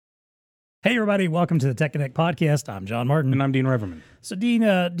Hey, everybody. Welcome to the Tech Connect podcast. I'm John Martin. And I'm Dean Reverman. So, Dean,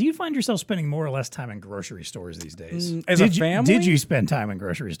 do you find yourself spending more or less time in grocery stores these days? As a family? Did you spend time in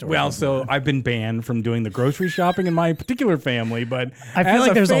grocery stores? Well, so I've been banned from doing the grocery shopping in my particular family, but I feel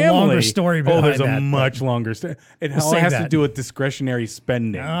like there's a longer story behind there's that, a much longer story. It all has to do with discretionary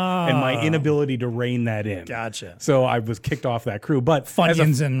spending and my inability to rein that in. Gotcha. So I was kicked off that crew. But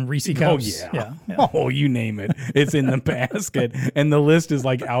Funyuns and Reese cups. Oh, yeah. Oh, you name it. It's in the basket. And the list is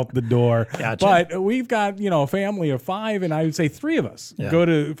like out the door. Gotcha. But we've got, a family of 5, and I would say 3 of us go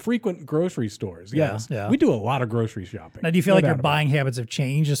to frequent grocery stores. Yes. Yeah. We do a lot of grocery shopping. Now, do you feel like your buying habits have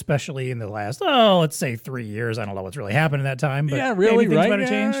changed, especially in the last, let's say 3 years? I don't know what's really happened in that time, but yeah, really, maybe things right? might have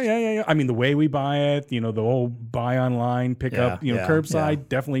changed. Yeah. I mean, the way we buy it, the whole buy online, pick up, curbside,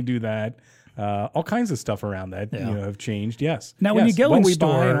 definitely do that. All kinds of stuff around that, have changed. Yes. Now, when you go in we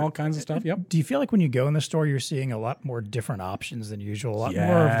store, buy and all kinds of stuff. Yep. Do you feel like when you go in the store, you're seeing a lot more different options than usual? A lot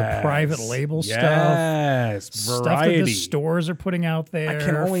more of the private label stuff. Yes. Stuff Variety. that the stores are putting out there. I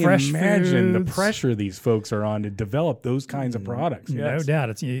can only imagine the pressure these folks are on to develop those kinds of products. No doubt.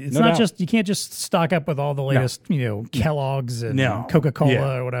 It's not just, you can't just stock up with all the latest, Kellogg's and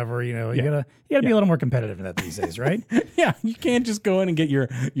Coca-Cola or whatever. You gotta be a little more competitive in that these days, right? Yeah. You can't just go in and get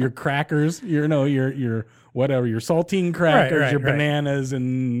your crackers, your whatever, your saltine crackers, your bananas,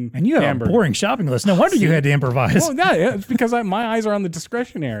 and you have a boring shopping list. No wonder you had to improvise. Well, yeah, it's because my eyes are on the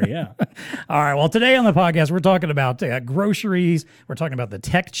discretionary. Yeah. All right. Well, today on the podcast, we're talking about groceries. We're talking about the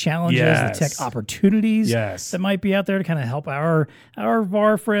tech challenges, the tech opportunities that might be out there to kind of help our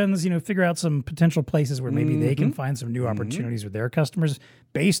VAR friends, figure out some potential places where maybe they can find some new opportunities with their customers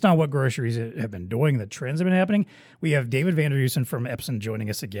based on what groceries have been doing, the trends have been happening. We have David Vanderdusen from Epson joining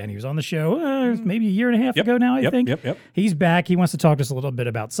us again. He was on the show maybe a year and a half ago now, I think. Yep. He's back. He wants to talk to us a little bit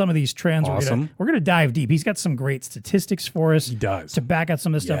about some of these trends. Awesome. We're going to dive deep. He's got some great statistics for us. He does. To back out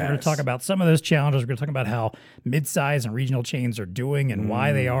some of the stuff. We're going to talk about some of those challenges. We're going to talk about how mid-size and regional chains are doing and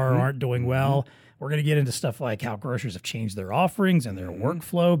why they are or aren't doing well. We're going to get into stuff like how grocers have changed their offerings and their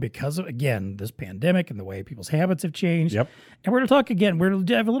workflow because of, again, this pandemic and the way people's habits have changed. Yep. And we're going to talk again, we're going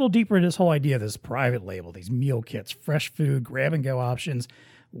to dive a little deeper into this whole idea of this private label, these meal kits, fresh food, grab-and-go options,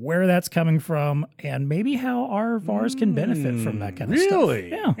 where that's coming from, and maybe how our VARs can benefit from that kind of stuff. Really?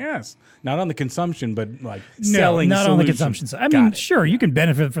 Yeah. Yes. Not on the consumption, but like selling not solutions. On the consumption side. I mean, sure, you can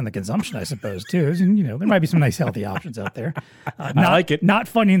benefit from the consumption, I suppose, too. And, there might be some nice healthy options out there. I like it. Not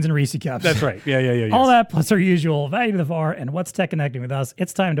Funyuns and Reese cups. That's right. Yeah. All that plus our usual value to the VAR and what's tech connecting with us.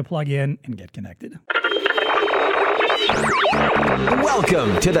 It's time to plug in and get connected.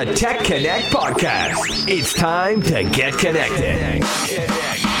 Welcome to the Tech Connect podcast. It's time to get connected.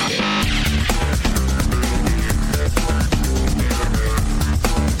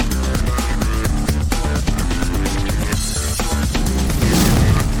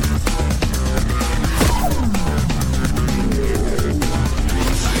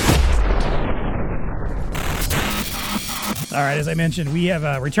 All right, as I mentioned, we have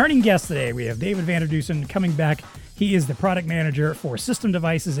a returning guest today. We have David Vanderdusen coming back. He is the product manager for system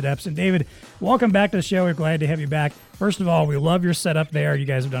devices at Epson. David, welcome back to the show. We're glad to have you back. First of all, we love your setup there. You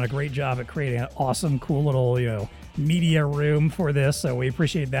guys have done a great job at creating an awesome, cool little, media room for this. So we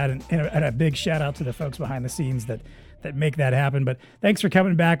appreciate that. And a big shout out to the folks behind the scenes that make that happen. But thanks for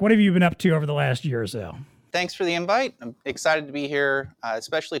coming back. What have you been up to over the last year or so? Thanks for the invite. I'm excited to be here,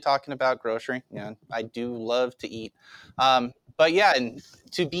 especially talking about grocery. I do love to eat. But yeah, and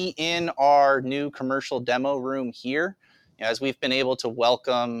to be in our new commercial demo room here, as we've been able to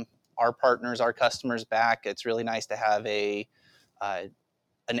welcome our partners, our customers back, it's really nice to have an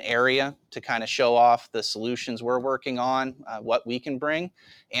area to kind of show off the solutions we're working on, what we can bring,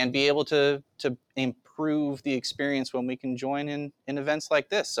 and be able to improve the experience when we can join in events like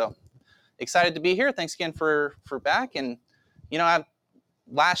this. So excited to be here. Thanks again for back. And,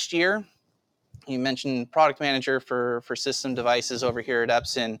 last year, you mentioned product manager for system devices over here at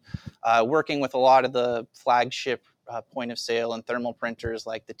Epson, working with a lot of the flagship point of sale and thermal printers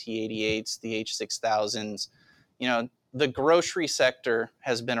like the T88s, the H6000s. The grocery sector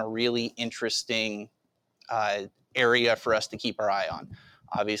has been a really interesting area for us to keep our eye on.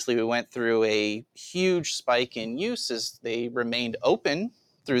 Obviously, we went through a huge spike in use as they remained open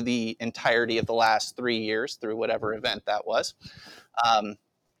through the entirety of the last 3 years, through whatever event that was.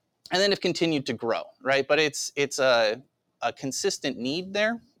 And then have continued to grow, right? But it's a consistent need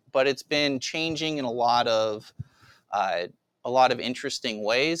there, but it's been changing in a lot of interesting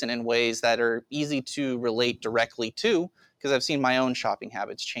ways, and in ways that are easy to relate directly to because I've seen my own shopping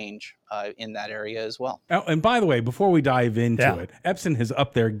habits change in that area as well. Oh, and by the way, before we dive into it, Epson has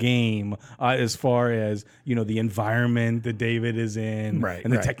upped their game as far as, the environment that David is in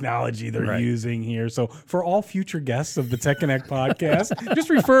and the technology they're using here. So for all future guests of the Tech Connect podcast, just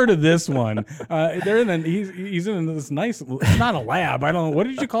refer to this one. He's in this nice, it's not a lab. I don't know. What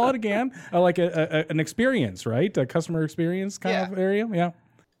did you call it again? Like an experience, right? A customer experience kind of area. Yeah.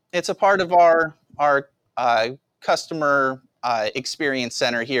 It's a part of our customer experience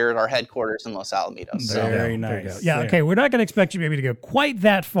center here at our headquarters in Los Alamitos. So. Very nice. Yeah. Okay. We're not going to expect you maybe to go quite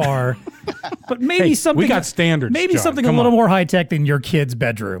that far, but maybe something. We got standards. Maybe John. something a little more high tech than your kid's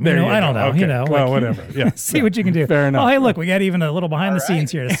bedroom. I don't know. Okay. Well, whatever. Yeah. See what you can do. Fair enough. Oh, hey, look, we got even a little behind the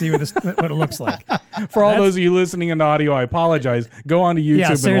scenes here to see what it looks like. For all those of you listening in audio, I apologize. Go on to YouTube.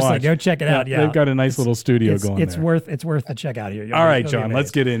 Yeah, seriously, and watch. Go check it out. Yeah, they've got a nice little studio going. It's worth the check out here. All right, John. Let's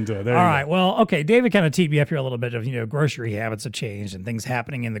get into it. All right. Well, okay. David kind of teed me up here a little bit of grocery habits have changed and things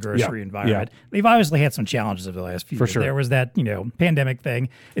happening in the grocery environment. Yeah. They've obviously had some challenges over the last few years. Sure. There was that pandemic thing.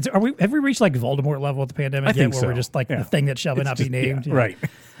 Have we reached like Voldemort level with the pandemic yet? Where we're just like the thing that shall not be named. Yeah, right.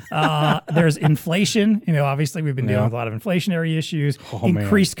 There's inflation. Obviously we've been dealing with a lot of inflationary issues,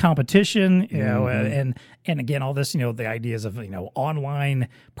 increased competition. And again, all this, the ideas of online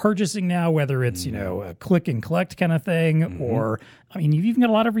purchasing now, whether it's a click and collect kind of thing, or you've even got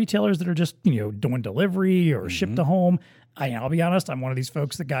a lot of retailers that are just doing delivery or ship to home. I'll be honest, I'm one of these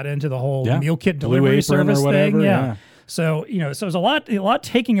folks that got into the whole meal kit delivery service thing. Yeah. So, so there's a lot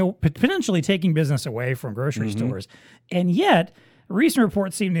potentially taking business away from grocery stores. And yet, recent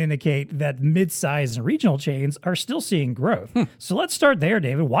reports seem to indicate that mid-sized and regional chains are still seeing growth. So let's start there,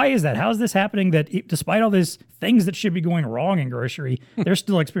 David. Why is that? How is this happening that despite all these things that should be going wrong in grocery, they're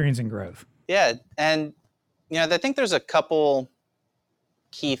still experiencing growth? Yeah. And, I think there's a couple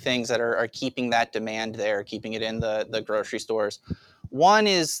key things that are keeping that demand there, keeping it in the grocery stores. One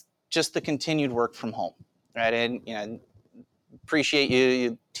is just the continued work from home, right? And, appreciate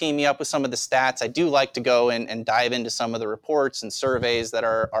you team me up with some of the stats. I do like to go and dive into some of the reports and surveys that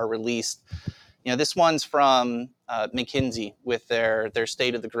are released. This one's from McKinsey with their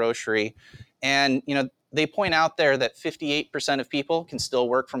State of the Grocery. And, they point out there that 58% of people can still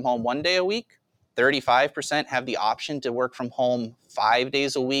work from home 1 day a week. 35% have the option to work from home 5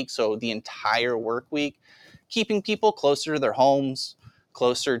 days a week, so the entire work week, keeping people closer to their homes,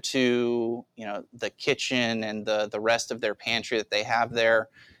 closer to the kitchen and the rest of their pantry that they have there,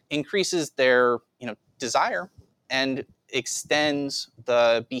 increases their desire and extends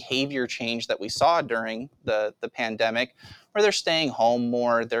the behavior change that we saw during the pandemic, where they're staying home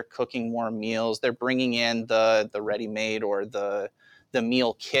more, they're cooking more meals, they're bringing in the ready-made or the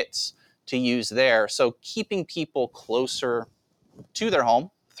meal kits to use there. So keeping people closer to their home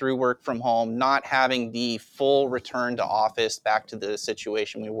through work from home, not having the full return to office back to the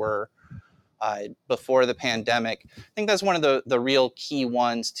situation we were before the pandemic. I think that's one of the real key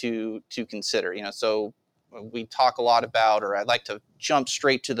ones to consider. So we talk a lot about, or I'd like to jump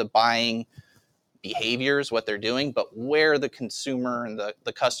straight to the buying behaviors, what they're doing, but where the consumer and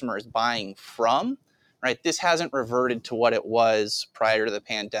the customer is buying from. Right, this hasn't reverted to what it was prior to the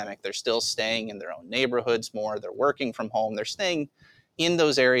pandemic. They're still staying in their own neighborhoods more. They're working from home. They're staying in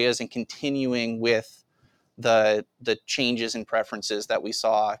those areas and continuing with the changes in preferences that we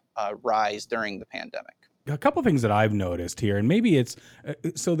saw rise during the pandemic. A couple things that I've noticed here, and maybe it's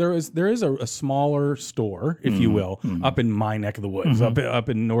so there is a smaller store, if you will, up in my neck of the woods, up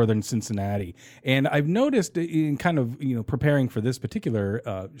in northern Cincinnati, and I've noticed in kind of preparing for this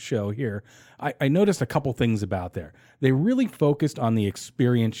particular show here, I noticed a couple things about there. They really focused on the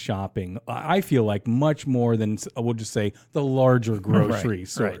experience shopping. I feel like much more than we'll just say the larger grocery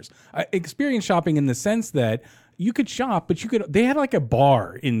stores. Experience shopping in the sense that you could shop, but they had like a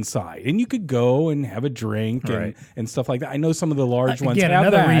bar inside and you could go and have a drink and stuff like that. I know some of the large ones have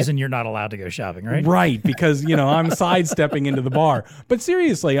another reason you're not allowed to go shopping, right? Right, because, I'm sidestepping into the bar. But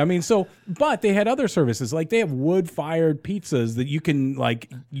seriously, but they had other services. Like they have wood-fired pizzas that you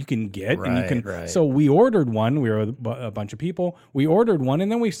can get. So we ordered one. We were a bunch of people. We ordered one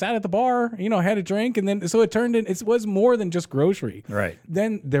and then we sat at the bar, had a drink. And then, so it turned in, it was more than just grocery. Right.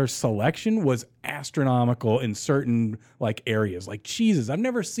 Then their selection was astronomical in certain areas, like cheeses. I've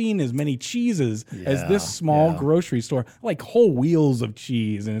never seen as many cheeses as this small grocery store, like whole wheels of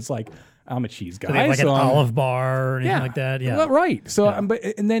cheese. And it's like, I'm a cheese guy. So they have like an so I'm- olive bar or anything like that. Yeah. Well, right. So,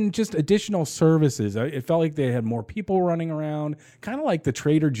 and then just additional services. It felt like they had more people running around, kind of like the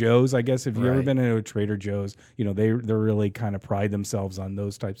Trader Joe's. I guess if you've ever Right. been into a Trader Joe's, they're really kind of pride themselves on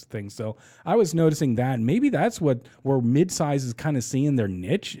those types of things. So I was noticing that, and maybe that's where midsize is kind of seeing their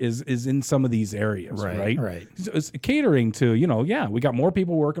niche is in some of these areas, right? Right. So it's catering to, we got more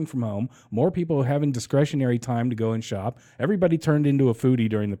people working from home, more people having discretionary time to go and shop. Everybody turned into a foodie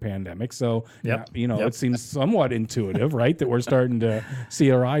during the pandemic. So, Yep. it seems somewhat intuitive, right? That we're starting to see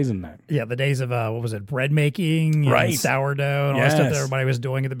a rise in that. Yeah, the days of what was it, bread making, Right. and sourdough, and all that stuff that Yes. everybody was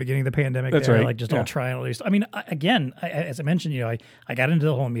doing at the beginning of the pandemic. That's there, right. like just Yeah. all trying all these. I mean, as I mentioned, I got into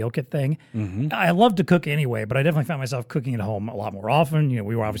the whole meal kit thing. Mm-hmm. I love to cook anyway, but I definitely found myself cooking at home a lot more often.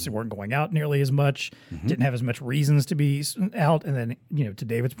 We obviously weren't going out nearly as much, Mm-hmm. didn't have as much reasons to be out, and then to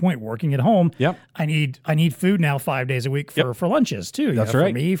David's point, working at home. Yep. I need food now 5 days a week for lunches too. That's For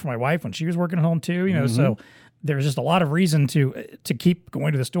right. me, for my wife when she was working at home too. So there's just a lot of reason to keep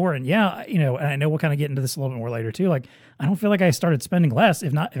going to the store. And and I know we'll kind of get into this a little bit more later too. Like, I don't feel like I started spending less.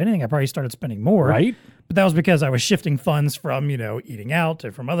 If anything, I probably started spending more. Right. But that was because I was shifting funds from, eating out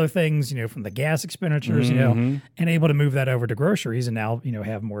to from other things, from the gas expenditures, and able to move that over to groceries and now,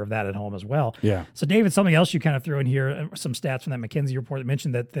 have more of that at home as well. Yeah. So David, something else you kind of threw in here, some stats from that McKinsey report that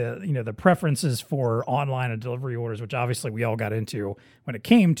mentioned that the preferences for online and delivery orders, which obviously we all got into when it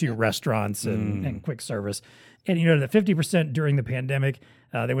came to restaurants and quick service. And that 50% during the pandemic,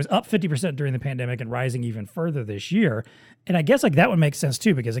 there was up 50% during the pandemic and rising even further this year. And I guess like that would make sense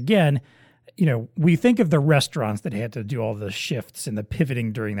too, because again, we think of the restaurants that had to do all the shifts and the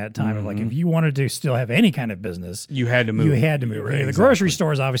pivoting during that time of like, if you wanted to still have any kind of business, You had to move. you had to move. Right, The grocery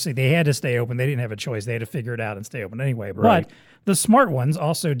stores, obviously, they had to stay open. They didn't have a choice. They had to figure it out and stay open anyway. Right. But the smart ones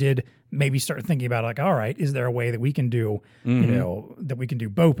also did maybe start thinking about like, all right, is there a way that we can do, that we can do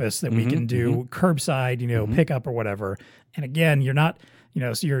BOPUS, that we can do curbside, pickup or whatever. And again, you're not,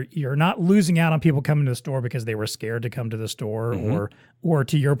 so you're not losing out on people coming to the store because they were scared to come to the store, or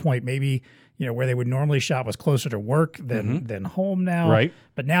to your point, maybe where they would normally shop was closer to work than home now. Right.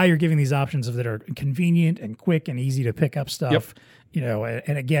 But now you're giving these options that are convenient and quick and easy to pick up stuff.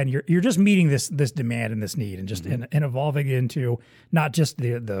 And again, you're just meeting this demand and this need, and just and evolving it into not just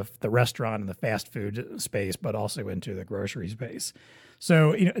the restaurant and the fast food space, but also into the grocery space.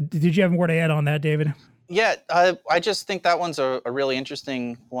 So, did you have more to add on that, David? Yeah, I just think that one's a really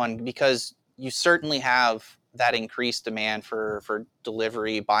interesting one because you certainly have that increased demand for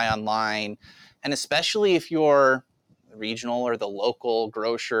delivery, buy online, and especially if you're regional or the local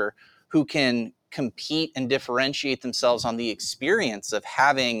grocer who can compete and differentiate themselves on the experience of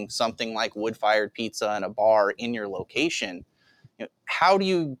having something like wood-fired pizza and a bar in your location. How do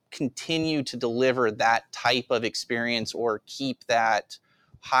you continue to deliver that type of experience or keep that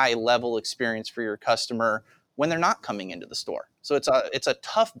high level experience for your customer when they're not coming into the store? So it's a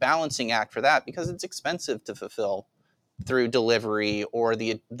tough balancing act for that because it's expensive to fulfill through delivery or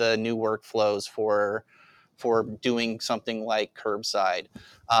the new workflows for doing something like curbside.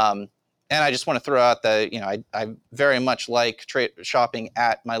 And I just want to throw out that, I very much like shopping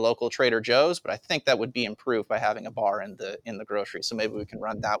at my local Trader Joe's, but I think that would be improved by having a bar in the grocery. So maybe we can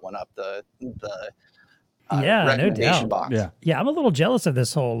run that one up the recommendation box. Yeah, I'm a little jealous of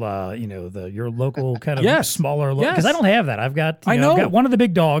this whole, your local kind of Yes. smaller, Yes. because I don't have that. I've got, I I've know. got one of the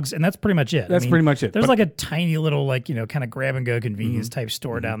big dogs, and that's pretty much it. That's pretty much it. There's But- like a tiny little, kind of grab and go convenience type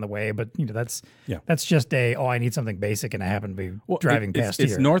store down the way, but that's just I need something basic, and I happen to be driving past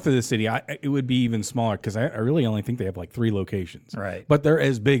it's here. north of the city. It would be even smaller because I really only think they have like 3 locations. Right. But they're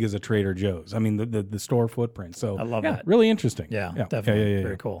as big as a Trader Joe's. I mean, the store footprint. So I love that. Really interesting. Yeah, definitely. Yeah.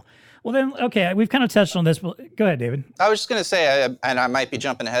 Very cool. Well, then, okay, we've kind of touched on this, but go ahead, David. I was just going to say, and I might be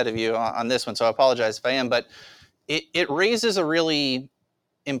jumping ahead of you on this one, so I apologize if I am, but it raises a really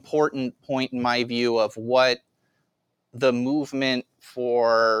important point in my view of what the movement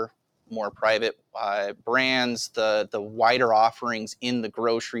for more private brands, the wider offerings in the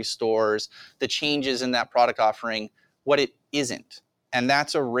grocery stores, the changes in that product offering, what it isn't. And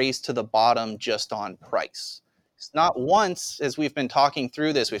that's a race to the bottom just on price. It's not once, as we've been talking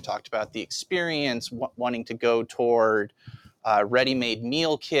through this, we've talked about the experience, wanting to go toward ready-made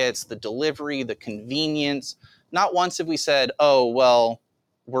meal kits, the delivery, the convenience. Not once have we said, oh, well,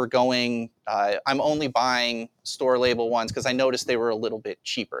 we're going, I'm only buying store label ones because I noticed they were a little bit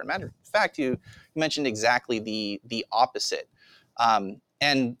cheaper. Matter of fact, you mentioned exactly the opposite.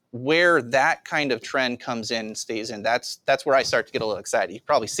 And where that kind of trend comes in and stays in, that's where I start to get a little excited. You can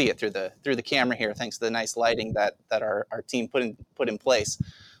probably see it through the camera here, thanks to the nice lighting that our team put in place.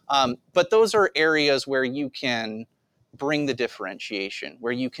 But those are areas where you can bring the differentiation,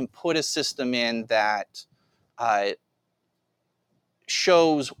 where you can put a system in that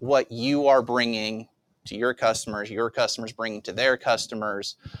shows what you are bringing to your customers bringing to their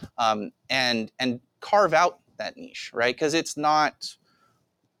customers, and carve out that niche, right? Because it's not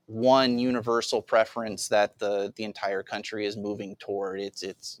one universal preference that the entire country is moving toward.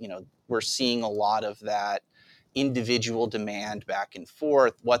 It's we're seeing a lot of that individual demand back and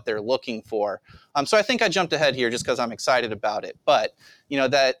forth, what they're looking for. So I think I jumped ahead here just because I'm excited about it. But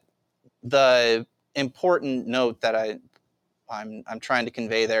that the important note that I'm trying to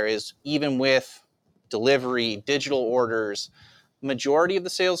convey there is, even with delivery, digital orders, majority of the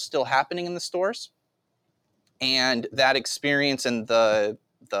sales still happening in the stores, and that experience and the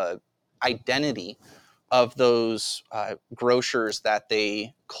identity of those grocers that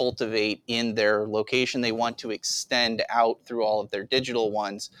they cultivate in their location, they want to extend out through all of their digital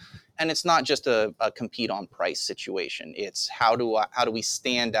ones. And it's not just a compete on price situation. It's how do we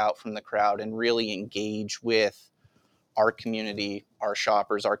stand out from the crowd and really engage with our community, our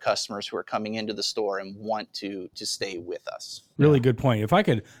shoppers, our customers who are coming into the store and want to stay with us. Really good point. If I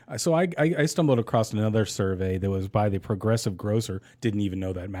could, so I stumbled across another survey that was by the Progressive Grocer. Didn't even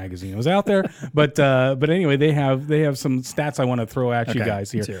know that magazine was out there, but anyway, they have some stats I want to throw at you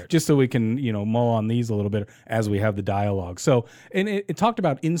guys here, just so we can mull on these a little bit as we have the dialogue. So, and it talked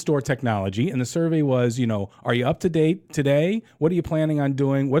about in-store technology, and the survey was, are you up to date today? What are you planning on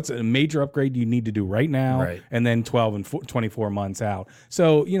doing? What's a major upgrade you need to do right now? Right. And then 12 and 24 months out.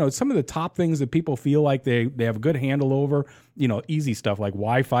 So, some of the top things that people feel like they have a good handle over, easy stuff like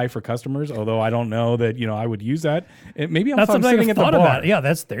Wi-Fi for customers, although I don't know that, I would use that. Maybe if I'm sitting at the bar. About it. Yeah,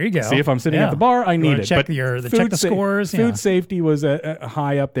 there you go. See, if I'm sitting at the bar, I need it. Check the scores. Food safety was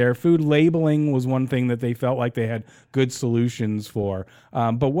high up there. Food labeling was one thing that they felt like they had good solutions for.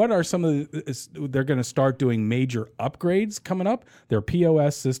 But what are some of they're going to start doing major upgrades coming up. Their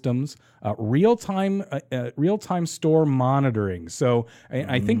POS systems, real-time store monitoring. So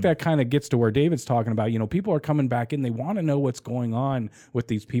I think that kind of gets to where David's talking about. People are coming back in. They want to know what's going on with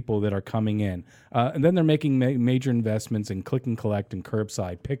these people that are coming in. And then they're making major investments in click and collect and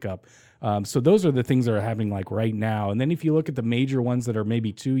curbside pickup. So those are the things that are happening like right now. And then if you look at the major ones that are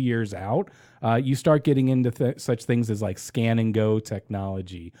maybe 2 years out, you start getting into such things as like scan and go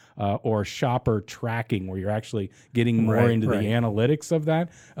technology or shopper tracking, where you're actually getting more into the analytics of that.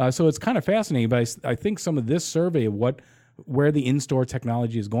 So it's kind of fascinating. But I think some of this survey of where the in-store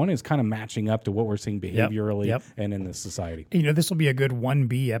technology is going is kind of matching up to what we're seeing behaviorally and in the society. This will be a good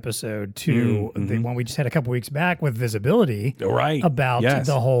 1B episode to the one we just had a couple weeks back with visibility, about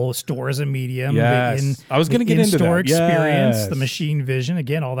the whole store as a medium. I was going to get into that. In-store experience, the machine vision,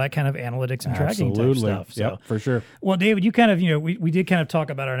 again, all that kind of analytics and tracking type stuff. So, for sure. Well, David, you kind of, we did kind of talk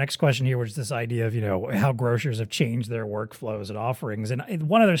about our next question here, which is this idea of, how grocers have changed their workflows and offerings. And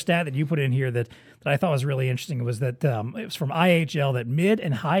one other stat that you put in here that I thought was really interesting was that it was from IHL that mid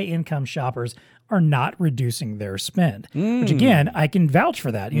and high income shoppers are not reducing their spend, which again, I can vouch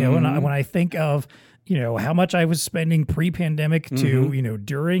for that. When I think of, how much I was spending pre-pandemic to,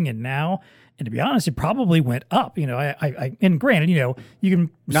 during and now, and to be honest, it probably went up. And granted, you can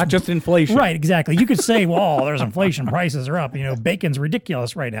not just inflation, right? Exactly. You could say, well, there's inflation, prices are up. Bacon's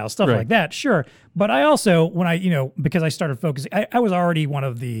ridiculous right now, stuff like that. Sure, but I also, when I, because I started focusing, I was already one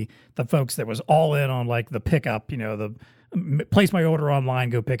of the folks that was all in on like the pickup. The place my order online,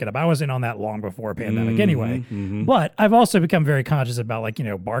 go pick it up. I was in on that long before pandemic anyway. But I've also become very conscious about like,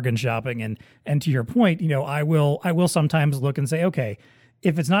 bargain shopping. And to your point, I will sometimes look and say, okay,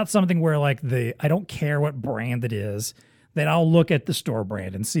 if it's not something where like I don't care what brand it is, then I'll look at the store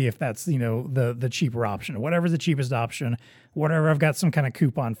brand and see if that's, the cheaper option, whatever's the cheapest option, whatever I've got some kind of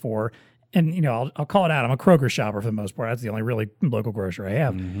coupon for. And, I'll call it out. I'm a Kroger shopper for the most part. That's the only really local grocer I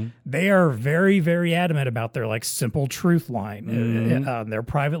have. They are very, very adamant about their like Simple Truth line, their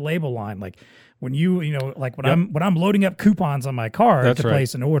private label line. Like when when I'm loading up coupons on my card to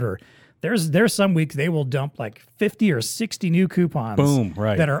place an order, there's some weeks they will dump like 50 or 60 new coupons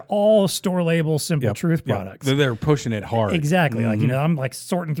that are all store label Simple Truth products. They're pushing it hard. Exactly. Like, I'm like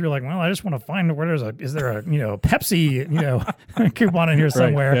sorting through like, well, I just want to find where is there a Pepsi, coupon in here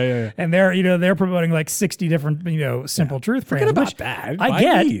somewhere. And they're promoting like 60 different, Simple Truth brands. Forget about that. I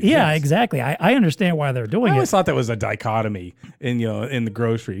get. Exactly. I understand why they're doing it. I always thought that was a dichotomy in the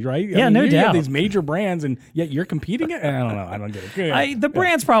grocery, right? No doubt. Have these major brands and yet you're competing it? I don't know. I don't get it. The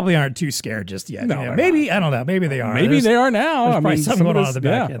brands probably aren't too scared just yet. No, maybe I don't know. Maybe they are. Maybe they are now. There's probably something going on at the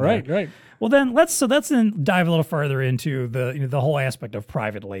back end. Right. Well, then let's then dive a little further into the whole aspect of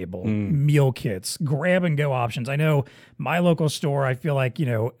private label meal kits, grab and go options. I know my local store, I feel like,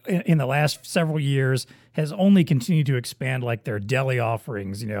 in the last several years has only continued to expand like their deli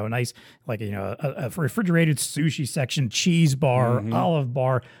offerings, nice, like, a refrigerated sushi section, cheese bar, olive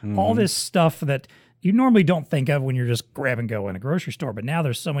bar, all this stuff that you normally don't think of when you're just grab and go in a grocery store. But now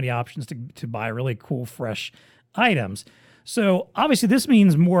there's so many options to buy really cool, fresh items. So obviously this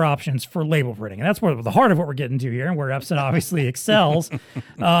means more options for label printing. And that's the heart of what we're getting to here, and where Epson obviously excels.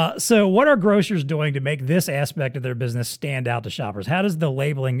 So what are grocers doing to make this aspect of their business stand out to shoppers? How does the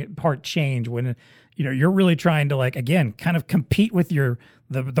labeling part change when you're really trying to, like, again, kind of compete with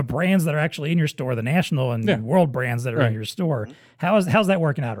the brands that are actually in your store, the national and world brands that are in your store? How's that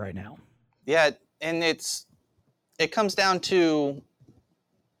working out right now? Yeah, and it comes down to,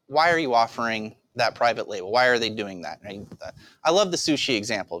 why are you offering that private label? Why are they doing that? I love the sushi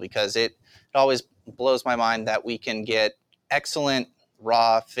example because it always blows my mind that we can get excellent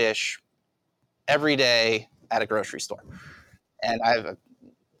raw fish every day at a grocery store. And I've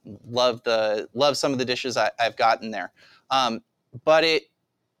loved some of the dishes I've gotten there. But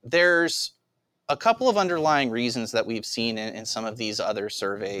there's a couple of underlying reasons that we've seen in some of these other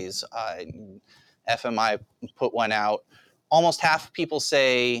surveys. FMI put one out. Almost half of people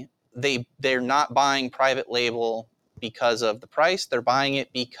say they're not buying private label because of the price. They're buying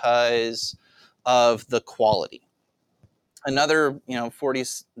it because of the quality. Another,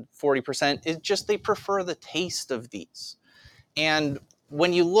 40% is just they prefer the taste of these. And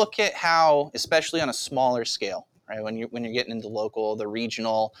when you look at how, especially on a smaller scale, right, when you're getting into local, the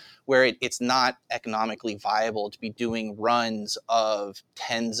regional, where it's not economically viable to be doing runs of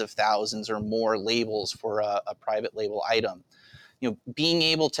tens of thousands or more labels for a private label item, being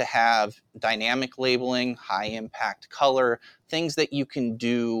able to have dynamic labeling, high impact color, things that you can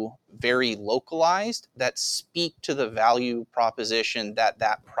do very localized that speak to the value proposition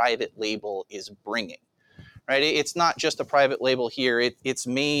that private label is bringing, right? It's not just a private label here. It's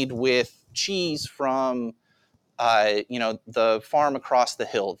made with cheese from, the farm across the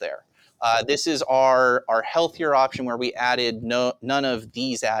hill there. This is our healthier option where we added none of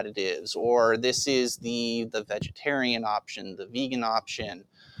these additives, or this is the vegetarian option, the vegan option.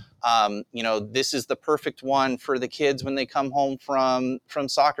 This is the perfect one for the kids when they come home from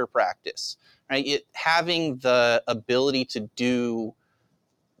soccer practice, right? Having the ability to do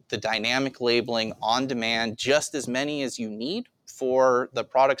the dynamic labeling on demand, just as many as you need for the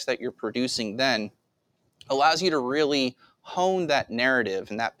products that you're producing then, allows you to really hone that narrative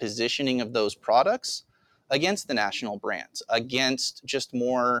and that positioning of those products against the national brands, against just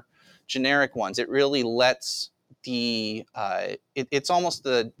more generic ones. It really lets it's almost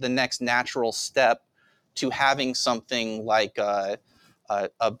the next natural step to having something like a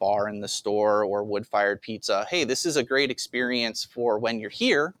bar in the store or wood-fired pizza. Hey, this is a great experience for when you're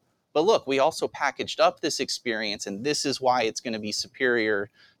here, but look, we also packaged up this experience, and this is why it's going to be superior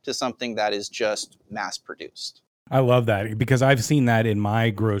to something that is just mass-produced. I love that because I've seen that in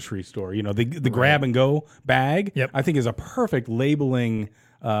my grocery store. The grab and go bag, I think is a perfect labeling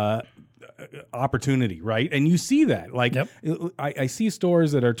opportunity, right? And you see that. Like, I see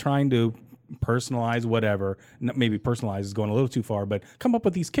stores that are trying to personalize whatever. Maybe personalize is going a little too far, but come up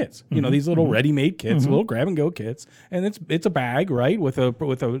with these kits. These little ready-made kits, little grab and go kits, and it's a bag, right, with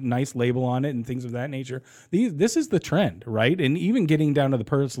a nice label on it and things of that nature. This is the trend, right? And even getting down to the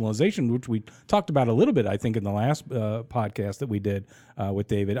personalization, which we talked about a little bit, I think, in the last podcast that we did with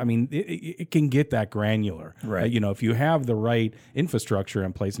David. I mean, it can get that granular, right? If you have the right infrastructure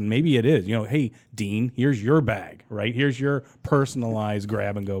in place, and maybe it is, hey, Dean, here's your bag, right? Here's your personalized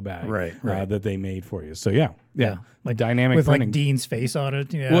grab and go bag, right. That they made for you. So yeah, like dynamic with printing. Like Dean's face on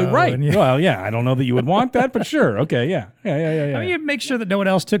it. Well, right. Well, yeah. I don't know that you would want that, but sure. Okay. Yeah. I mean, you make sure that no one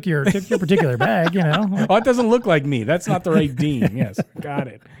else took your particular bag. Oh, it doesn't look like me. That's not the right Dean. Yes. Got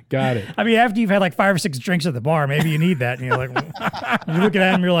it. I mean, after you've had like 5 or 6 drinks at the bar, maybe you need that. And you're like, you're looking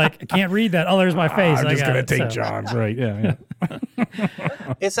at him, you're like, I can't read that. Oh, there's my face. I'm just gonna take John's. Right. Yeah.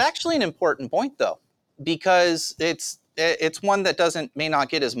 It's actually an important point though, because it's one that may not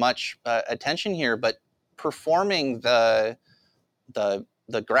get as much attention here, but performing the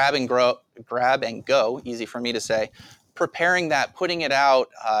grab and go, easy for me to say, preparing that, putting it out,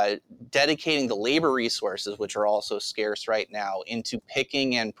 dedicating the labor resources, which are also scarce right now, into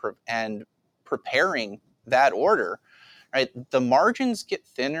picking and preparing that order, right? The margins get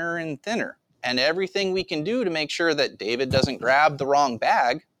thinner and thinner, and everything we can do to make sure that David doesn't grab the wrong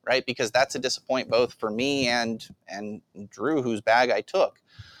bag, right? Because that's a disappointment both for me and Drew, whose bag I took.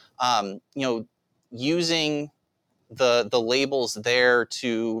 Using the labels there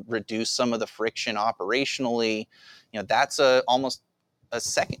to reduce some of the friction operationally, that's almost a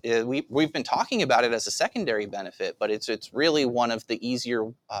second. We've been talking about it as a secondary benefit, but it's really one of the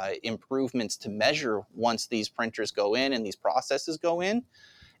easier improvements to measure once these printers go in and these processes go in.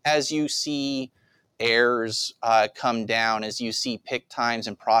 As you see errors come down, as you see pick times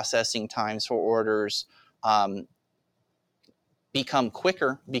and processing times for orders become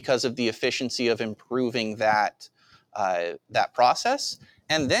quicker because of the efficiency of improving that process.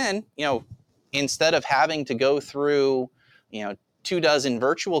 And then, instead of having to go through, 24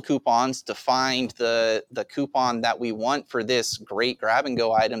 virtual coupons to find the coupon that we want for this great grab and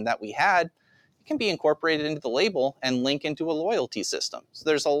go item that we had, it can be incorporated into the label and link into a loyalty system. So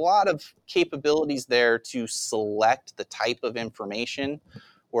there's a lot of capabilities there to select the type of information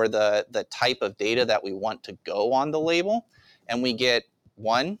or the type of data that we want to go on the label. And we get,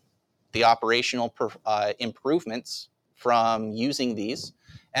 one, the operational improvements from using these,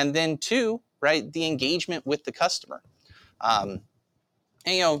 and then two, right, the engagement with the customer.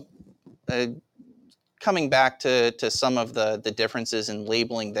 Coming back to some of the differences in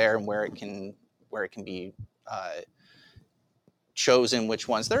labeling there and where it can be chosen which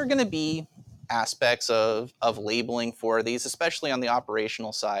ones. There are going to be aspects of labeling for these, especially on the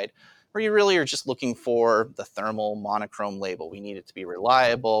operational side, where you really are just looking for the thermal monochrome label. We need it to be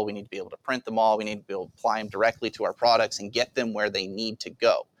reliable. We need to be able to print them all. We need to be able to apply them directly to our products and get them where they need to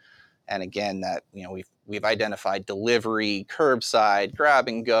go. And again, that we've identified delivery, curbside, grab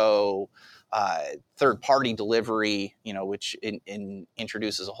and go, third-party delivery, which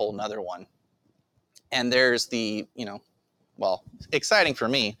introduces a whole nother one. And there's the, exciting for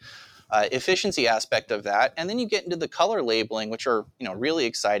me, efficiency aspect of that. And then you get into the color labeling, which are, really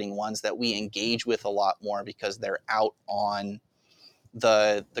exciting ones that we engage with a lot more because they're out on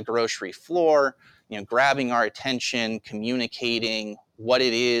the grocery floor, grabbing our attention, communicating what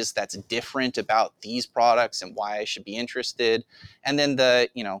it is that's different about these products and why I should be interested. And then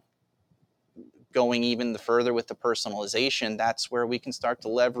going even further with the personalization, that's where we can start to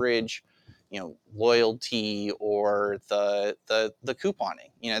leverage loyalty or the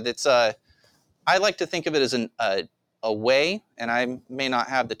couponing. That's I like to think of it as a way, and I may not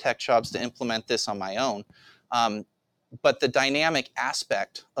have the tech chops to implement this on my own, but the dynamic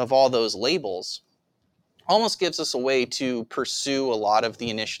aspect of all those labels almost gives us a way to pursue a lot of the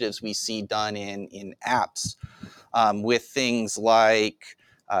initiatives we see done in apps, with things like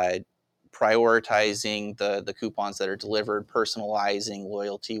prioritizing the coupons that are delivered, personalizing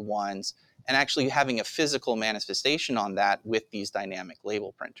loyalty ones, and actually having a physical manifestation on that with these dynamic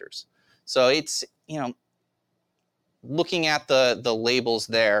label printers. So it's, looking at the labels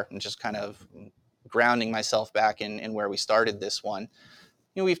there and just kind of grounding myself back in where we started this one.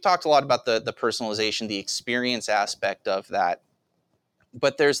 We've talked a lot about the personalization, the experience aspect of that,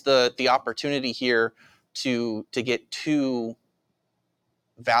 but there's the opportunity here to get two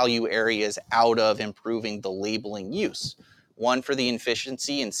value areas out of improving the labeling use. One for the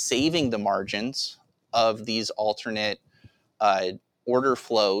efficiency and saving the margins of these alternate order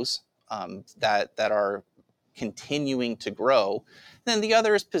flows that are continuing to grow. Then the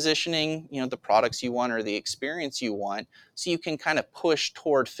other is positioning, the products you want or the experience you want, so you can kind of push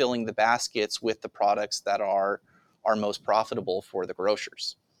toward filling the baskets with the products that are most profitable for the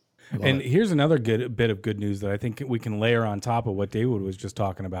grocers. And here's another bit of good news that I think we can layer on top of what David was just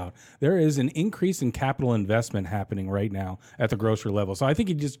talking about. There is an increase in capital investment happening right now at the grocery level. So I think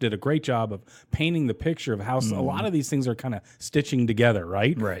he just did a great job of painting the picture of how a lot of these things are kind of stitching together,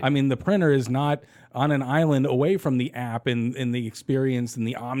 right? Right. I mean, the printer is not on an island away from the app and the experience and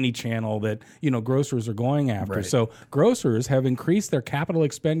the omni-channel that, grocers are going after. Right. So grocers have increased their capital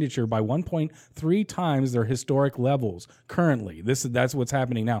expenditure by 1.3 times their historic levels currently. That's what's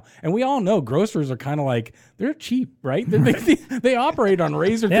happening now. And we all know grocers are kind of like, they're cheap, right? They operate on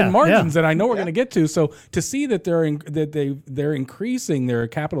razor thin margins that I know we're going to get to. So to see that they're increasing their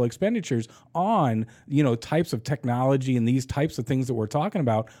capital expenditures on, types of technology and these types of things that we're talking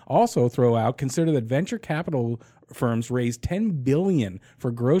about, also consider that venture capital firms raised $10 billion for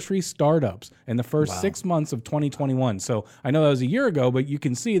grocery startups in the first 6 months of 2021. So I know that was a year ago, but you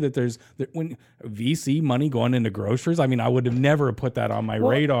can see that when VC money going into grocers. I mean, I would have never put that on my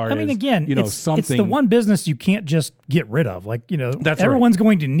radar. I mean, again, it's something. It's the one business you can't just get rid of. Like, That's everyone's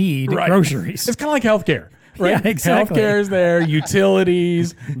going to need groceries. It's kind of like healthcare. Right? Yeah, exactly. Healthcare is there,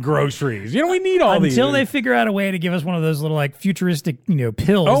 utilities, groceries. We need all these. Until they figure out a way to give us one of those little futuristic,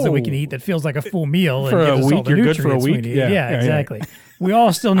 pills that we can eat that feels like a full meal for and gives a us all week. the You're good for a nutrients we week. need. Yeah, exactly. we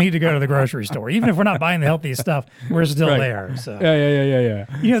all still need to go to the grocery store. Even if we're not buying the healthiest stuff, we're still there. So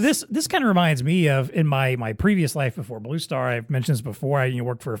Yeah. this kind of reminds me of in my previous life before Blue Star. I've mentioned this before. I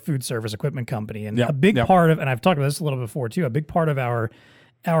worked for a food service equipment company, and a big part of, and I've talked about this a little before too, a big part of our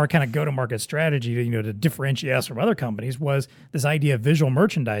kind of go-to-market strategy to differentiate us from other companies was this idea of visual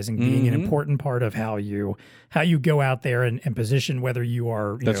merchandising being an important part of how you go out there and position, whether you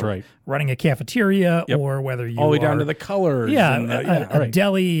are running a cafeteria or whether you all the way down are, to the colors. a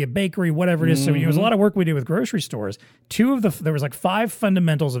deli, a bakery, whatever it is. So there's a lot of work we do with grocery stores. There was like 5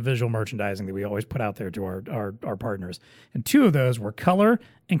 fundamentals of visual merchandising that we always put out there to our partners, and 2 of those were color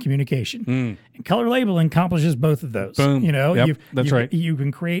and communication. And color labeling accomplishes both of those. Boom. That's right. You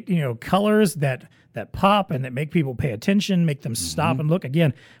can create, colors that pop and that make people pay attention, make them stop and look.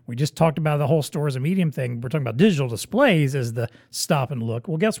 Again, we just talked about the whole store as a medium thing. We're talking about digital displays as the stop and look.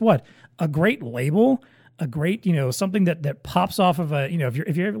 Well, guess what? A great label, a great, something that pops off of a,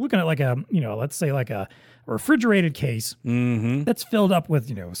 if you're looking at like a, let's say like a refrigerated case that's filled up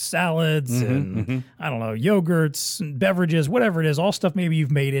with, salads and I don't know, yogurts and beverages, whatever it is, all stuff maybe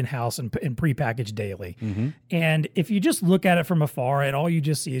you've made in-house and prepackaged daily. And if you just look at it from afar and all you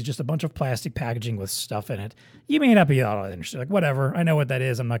just see is just a bunch of plastic packaging with stuff in it, you may not be all interested. Like, whatever, I know what that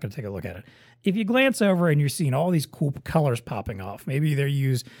is. I'm not going to take a look at it. If you glance over and you're seeing all these cool colors popping off, maybe they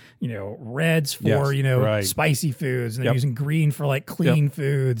use, reds for, spicy foods, and they're using green for like clean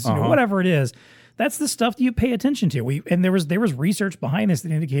foods, whatever it is. That's the stuff that you pay attention to. There was research behind this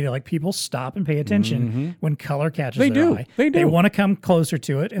that indicated like people stop and pay attention when color catches their eye. They want to come closer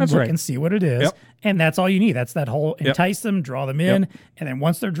to it and look and see what it is. And that's all you need. That's that whole entice them, draw them in, and then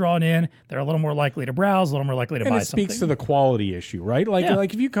once they're drawn in, they're a little more likely to browse, a little more likely to buy something. And it speaks to the quality issue, right?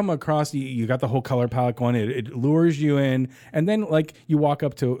 Like if you come across, you got the whole color palette going, it lures you in, and then like you walk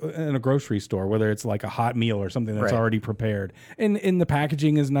up to in a grocery store, whether it's like a hot meal or something that's already prepared, and the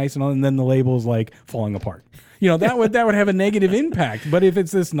packaging is nice and then the label is like falling apart. That would have a negative impact. But if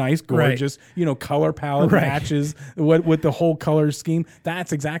it's this nice, gorgeous, color palette matches with the whole color scheme,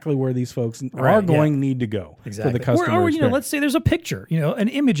 that's exactly where these folks need to go for the customer. Or let's say there's a picture, an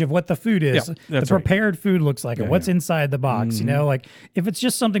image of what the food is, the prepared food looks like, and what's inside the box. Like if it's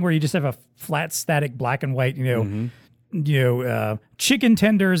just something where you just have a flat, static, black and white, chicken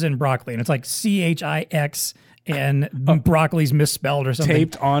tenders and broccoli, and it's like CHIX. And broccoli's misspelled or something.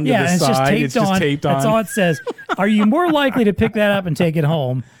 Taped onto the side. It's just taped on. That's all it says. Are you more likely to pick that up and take it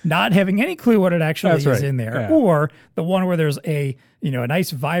home, not having any clue what it actually is in there, or the one where there's a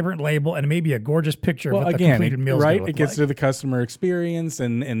nice vibrant label and maybe a gorgeous picture of what the completed meal is going to look It gets to the customer experience,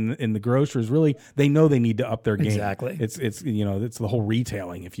 and the grocers really they know they need to up their game. Exactly. It's it's the whole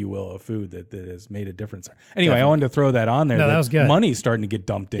retailing, if you will, of food that has made a difference. Anyway, I wanted to throw that on there. No, that was good. Money's starting to get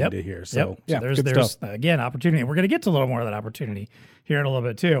dumped into here. So there's again opportunity. We're going to get to a little more of that opportunity here in a little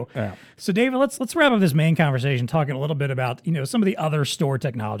bit too. Yeah. So David, let's wrap up this main conversation talking a little bit about some of the other store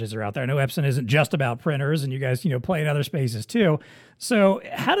technologies that are out there. I know Epson isn't just about printers, and you guys play in other spaces too. So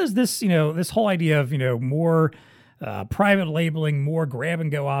how does this this whole idea of more private labeling, more grab and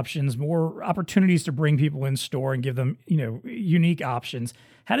go options, more opportunities to bring people in store and give them unique options,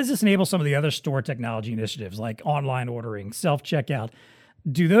 how does this enable some of the other store technology initiatives like online ordering, self-checkout?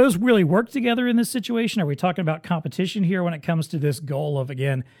 Do those really work together in this situation? Are we talking about competition here when it comes to this goal of,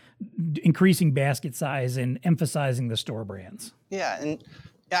 again, increasing basket size and emphasizing the store brands? Yeah, and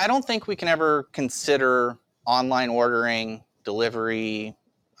I don't think we can ever consider online ordering, delivery,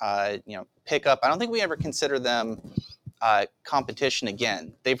 pickup. I don't think we ever consider them competition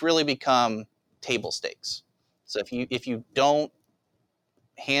again. They've really become table stakes. So if you don't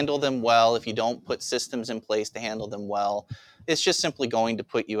handle them well, if you don't put systems in place to handle them well, it's just simply going to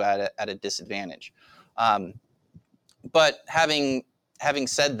put you at a disadvantage. But having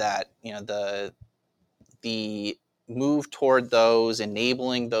said that, the move toward those,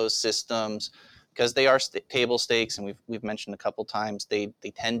 enabling those systems, because they are table stakes, and we've mentioned a couple times, they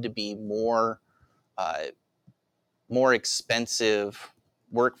tend to be more expensive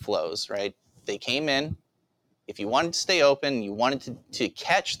workflows, right? They came in. If you wanted to stay open, you wanted to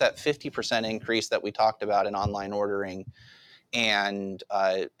catch that 50% increase that we talked about in online ordering and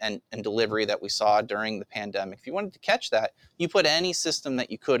delivery that we saw during the pandemic. If you wanted to catch that, you put any system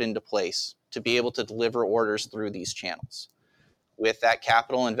that you could into place to be able to deliver orders through these channels. With that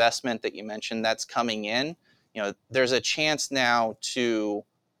capital investment that you mentioned that's coming in, there's a chance now to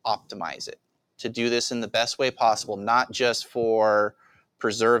optimize it, to do this in the best way possible, not just for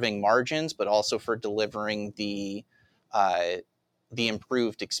preserving margins, but also for delivering the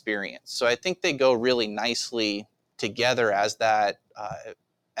improved experience. So I think they go really nicely together as the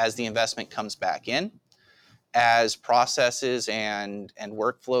investment comes back in. as processes and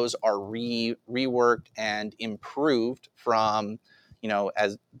workflows are reworked and improved from,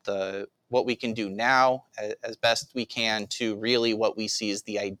 as what we can do now as best we can to really what we see as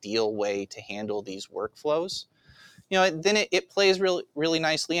the ideal way to handle these workflows, then it plays really, really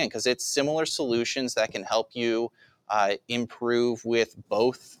nicely in, because it's similar solutions that can help you improve with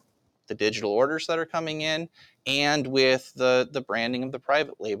both the digital orders that are coming in and with the branding of the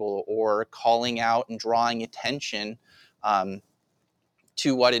private label, or calling out and drawing attention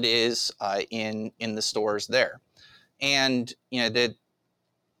to what it is in the stores there. And,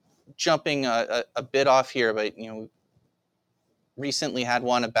 jumping a bit off here, but, recently had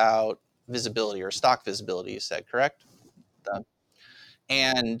one about visibility, or stock visibility, you said, correct?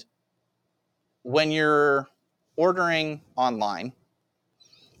 And when you're ordering online,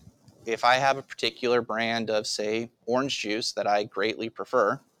 if I have a particular brand of, say, orange juice that I greatly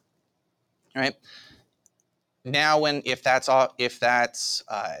prefer, right? Now, if that's out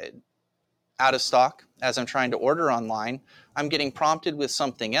of stock as I'm trying to order online, I'm getting prompted with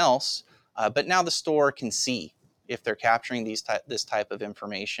something else, but now the store can see if they're capturing this type of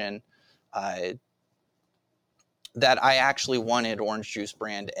information, that I actually wanted orange juice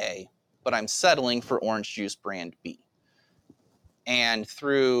brand A, but I'm settling for orange juice brand B. And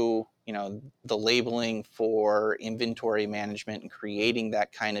through the labeling for inventory management and creating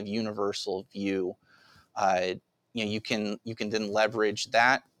that kind of universal view, you can then leverage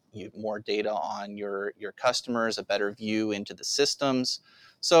that, more data on your customers, a better view into the systems.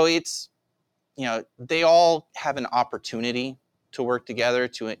 So it's, they all have an opportunity to work together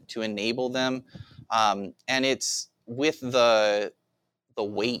to enable them, and it's with the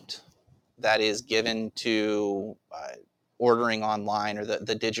weight that is given to ordering online, or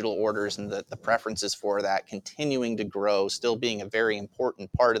the digital orders, and the preferences for that continuing to grow, still being a very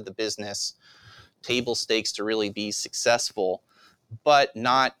important part of the business, table stakes to really be successful, but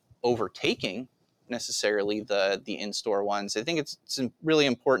not overtaking necessarily the in-store ones. I think it's really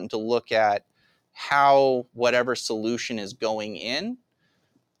important to look at how whatever solution is going in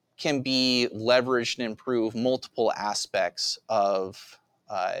can be leveraged and improve multiple aspects of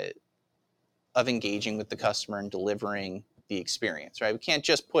engaging with the customer and delivering the experience, right? We can't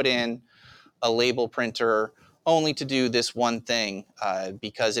just put in a label printer only to do this one thing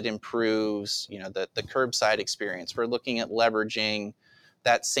because it improves, the curbside experience. We're looking at leveraging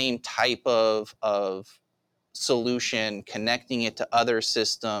that same type of solution, connecting it to other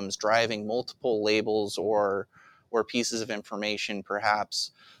systems, driving multiple labels or pieces of information,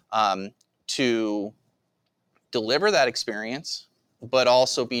 perhaps, to deliver that experience, but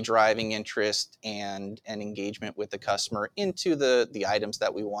also be driving interest and engagement with the customer into the items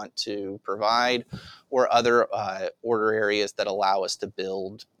that we want to provide, or other order areas that allow us to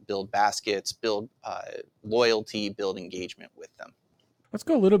build baskets, build loyalty, build engagement with them. Let's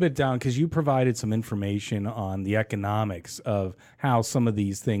go a little bit down, because you provided some information on the economics of how some of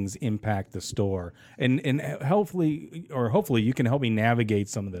these things impact the store, and hopefully you can help me navigate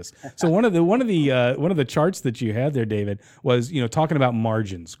some of this. So one of the charts that you had there, David, was talking about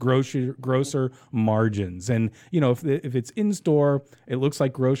margins, grocer margins, and if it's in store, it looks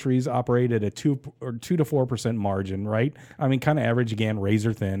like groceries operate at a 2 to 4% margin, right? I mean, kind of average, again,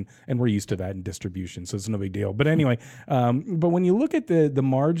 razor thin, and we're used to that in distribution, so it's no big deal. But anyway, but when you look at the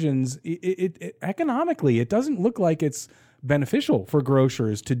margins, it economically, it doesn't look like it's beneficial for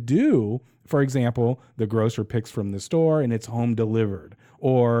grocers to do. For example, the grocer picks from the store and it's home delivered,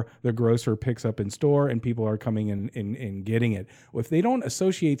 or the grocer picks up in store and people are coming in and getting it. If they don't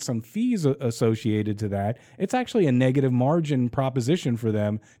associate some fees associated to that, it's actually a negative margin proposition for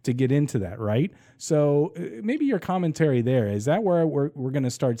them to get into that, right? So maybe your commentary there, is that where we're going to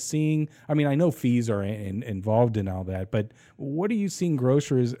start seeing? I mean, I know fees are involved in all that, but what are you seeing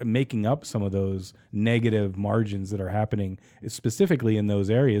grocers making up some of those negative margins that are happening specifically in those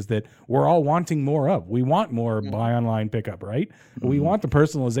areas that we're all wanting more of? We want more buy online pickup, right? Mm-hmm. We want the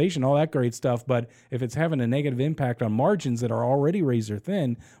personalization, all that great stuff, but if it's having a negative impact on margins that are already razor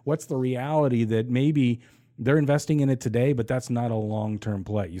thin, what's the reality that maybe they're investing in it today, but that's not a long-term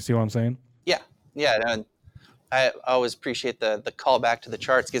play? You see what I'm saying? Yeah. I always appreciate the call back to the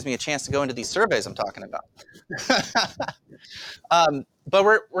charts. It gives me a chance to go into these surveys I'm talking about. But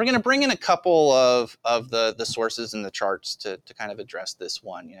we're going to bring in a couple of the sources and the charts to kind of address this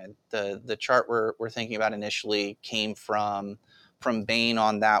one. The chart we're thinking about initially came from Bain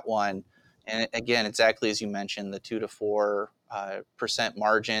on that one. And again, exactly as you mentioned, the 2 to 4%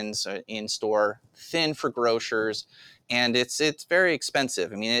 margins in store, thin for grocers, and it's very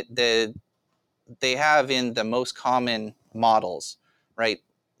expensive. I mean, they have in the most common models, right,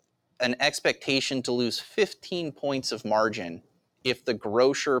 an expectation to lose 15 points of margin if the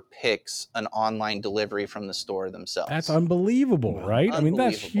grocer picks an online delivery from the store themselves. That's unbelievable, right? I mean,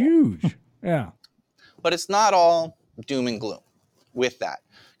 that's Unbelievable. huge. Yeah. But it's not all doom and gloom with that,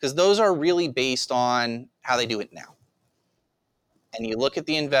 because those are really based on how they do it now. And you look at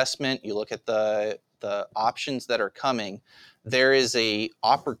the investment, you look at the options that are coming, there is a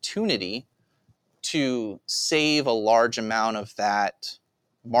opportunity to save a large amount of that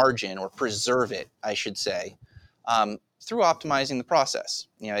margin, or preserve it, I should say, through optimizing the process.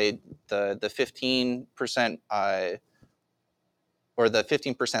 You know, the 15% or the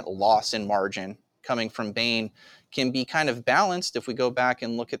 15% loss in margin coming from Bain can be kind of balanced if we go back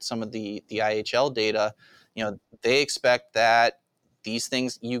and look at some of the IHL data. You know, they expect that these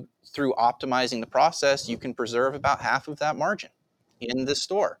things, through optimizing the process, you can preserve about half of that margin in the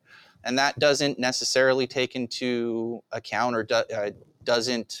store. And that doesn't necessarily take into account, or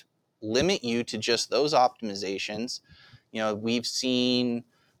doesn't limit you to just those optimizations. You know, we've seen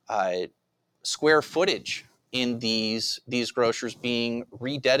square footage in these grocers being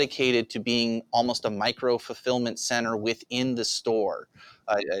rededicated to being almost a micro fulfillment center within the store.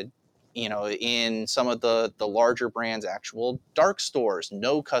 You know, in some of the larger brands, actual dark stores,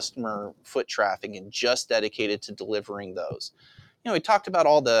 no customer foot traffic, and just dedicated to delivering those. You know, we talked about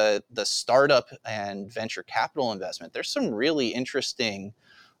all the startup and venture capital investment. There's some really interesting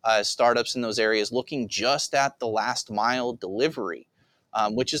startups in those areas looking just at the last mile delivery,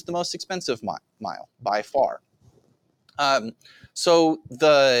 which is the most expensive mile by far. So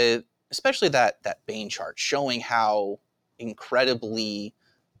especially that Bain chart showing how incredibly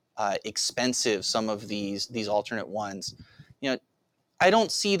expensive some of these alternate ones. You know, I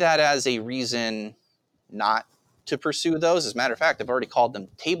don't see that as a reason not to pursue those. As a matter of fact, I've already called them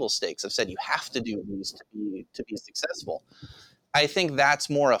table stakes. I've said you have to do these to be successful. I think that's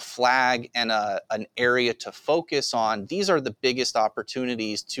more a flag and an area to focus on. These are the biggest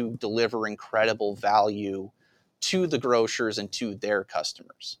opportunities to deliver incredible value to the grocers and to their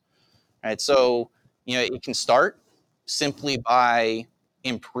customers. Right? So, you know, it can start simply by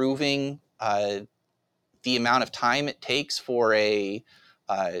improving the amount of time it takes for an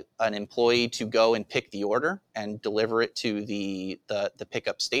employee to go and pick the order and deliver it to the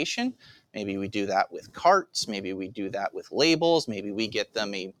pickup station. Maybe we do that with carts. Maybe we do that with labels. Maybe we get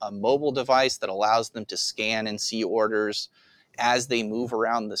them a mobile device that allows them to scan and see orders as they move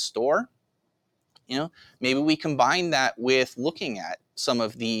around the store. You know, maybe we combine that with looking at some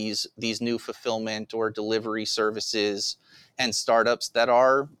of these new fulfillment or delivery services and startups that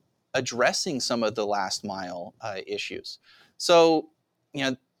are addressing some of the last mile issues. So, you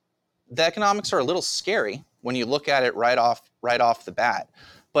know, the economics are a little scary when you look at it right off the bat,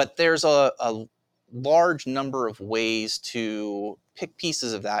 but there's a large number of ways to pick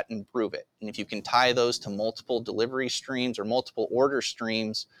pieces of that and improve it. And if you can tie those to multiple delivery streams or multiple order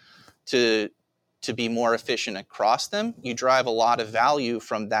streams to be more efficient across them, you drive a lot of value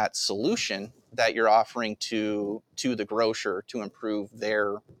from that solution that you're offering to the grocer to improve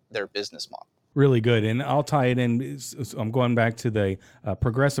their business model. Really good, and I'll tie it in. I'm going back to the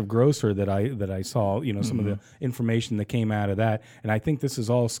Progressive Grocer that I saw. You know, some of the information that came out of that, and I think this is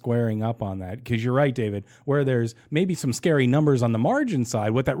all squaring up on that, because you're right, David. Where there's maybe some scary numbers on the margin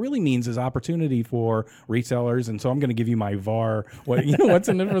side, what that really means is opportunity for resellers. And so I'm going to give you my VAR. What's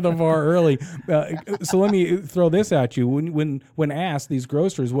in it for the VAR early? So let me throw this at you. When asked, these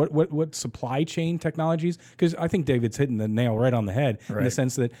grocers, what supply chain technologies? Because I think David's hitting the nail right on the head, in the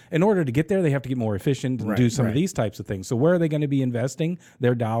sense that in order to get there, they have to get more efficient and do some of these types of things. So where are they going to be investing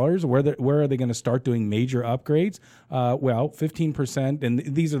their dollars? Where are they going to start doing major upgrades? Well, 15%, and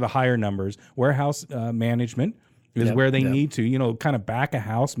these are the higher numbers. Warehouse management is where they need to, kind of back of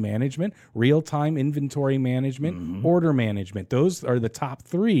house management, real-time inventory management, order management. Those are the top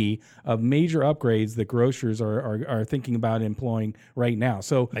three of major upgrades that grocers are thinking about employing right now.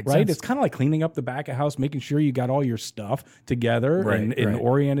 So, it's kind of like cleaning up the back of house, making sure you got all your stuff together and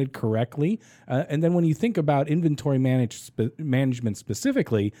oriented correctly. And then when you think about inventory management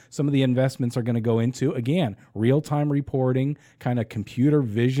specifically, some of the investments are going to go into, again, real-time reporting, kind of computer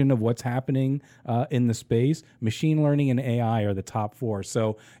vision of what's happening in the space. Machine learning and AI are the top four.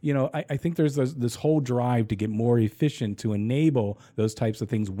 So, I think there's this whole drive to get more efficient to enable those types of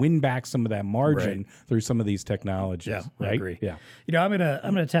things, win back some of that margin through some of these technologies. Yeah, right? I agree. Yeah. I'm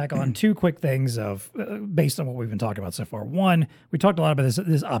gonna tack on two quick things based on what we've been talking about so far. One, we talked a lot about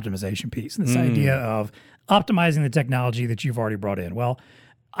this optimization piece, this idea of optimizing the technology that you've already brought in. Well,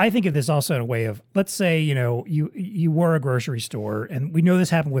 I think of this also in a way of, let's say, you were a grocery store, and we know this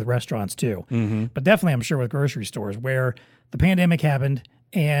happened with restaurants too, but definitely I'm sure with grocery stores where the pandemic happened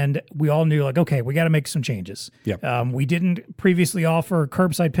And we all knew, like, okay, we got to make some changes. Yep. We didn't previously offer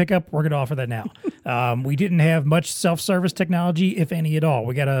curbside pickup. We're going to offer that now. We didn't have much self-service technology, if any at all.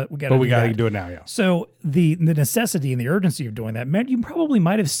 We got to do it now. Yeah. So the necessity and the urgency of doing that meant you probably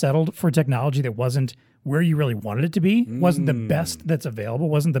might have settled for technology that wasn't where you really wanted it to be, wasn't the best that's available,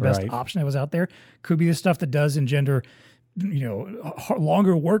 wasn't the best option that was out there. Could be the stuff that does engender,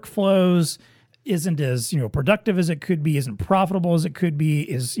 longer workflows, isn't as productive as it could be, isn't profitable as it could be,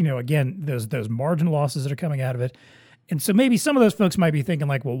 is again those margin losses that are coming out of it. And so maybe some of those folks might be thinking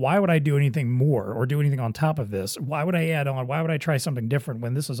like, well, why would I do anything more or do anything on top of this? Why would I add on? Why would I try something different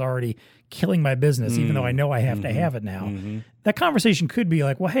when this is already killing my business, even though I know I have to have it now? That conversation could be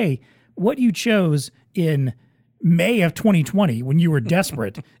like, well, hey, what you chose in May of 2020 when you were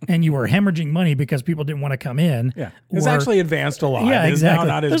desperate and you were hemorrhaging money because people didn't want to come in. Yeah. It's actually advanced a lot. Yeah,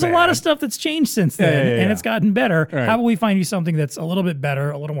 exactly. There's bad. a lot of stuff that's changed since then, and it's gotten better. Right. How about we find you something that's a little bit better,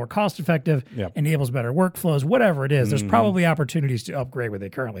 a little more cost effective, enables better workflows, whatever it is. There's probably opportunities to upgrade what they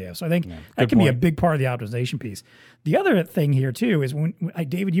currently have. So I think that can be a big part of the optimization piece. The other thing here too is when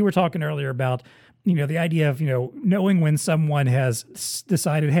David, you were talking earlier about the idea of knowing when someone has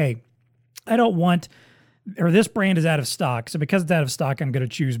decided, hey, I don't want, or this brand is out of stock. So because it's out of stock, I'm going to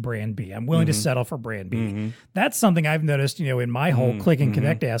choose brand B. I'm willing to settle for brand B. That's something I've noticed, in my whole click and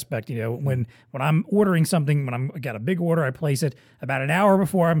connect aspect, when I'm ordering something, when I got a big order, I place it about an hour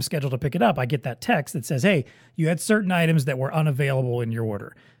before I'm scheduled to pick it up. I get that text that says, hey, you had certain items that were unavailable in your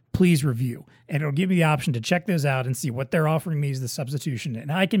order. Please review. And it'll give me the option to check those out and see what they're offering me as the substitution. And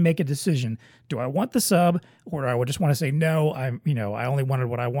I can make a decision. Do I want the sub, or do I just want to say, no, I only wanted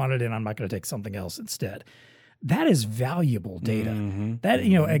what I wanted and I'm not going to take something else instead? That is valuable data. That,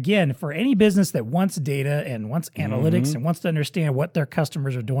 again, for any business that wants data and wants analytics and wants to understand what their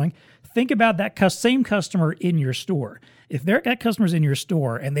customers are doing, think about that same customer in your store. If they're got customers in your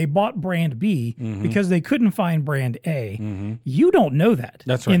store and they bought brand B because they couldn't find brand A, you don't know that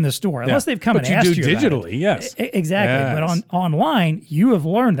in the store unless they've come and asked you. But you do digitally, yes. Exactly. Yes. But online, you have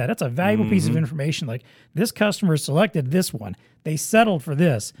learned that. That's a valuable piece of information. Like, this customer selected this one. They settled for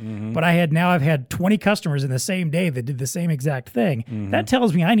this, but I've had 20 customers in the same day that did the same exact thing. That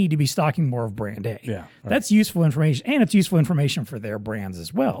tells me I need to be stocking more of brand A. Yeah, right. That's useful information, and it's useful information for their brands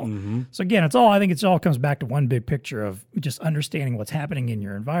as well. So again, I think it all comes back to one big picture of just understanding what's happening in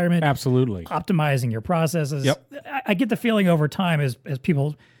your environment. Absolutely. Optimizing your processes. Yep. I get the feeling over time as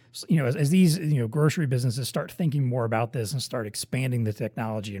people, as these grocery businesses start thinking more about this and start expanding the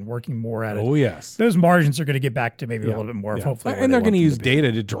technology and working more at it. Oh, yes. Those margins are going to get back to maybe a little bit more of hopefully. And they're going to use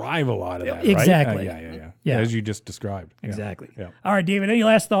data to drive a lot of that, exactly. Right? Yeah. As you just described. Exactly. Yeah. All right, David, any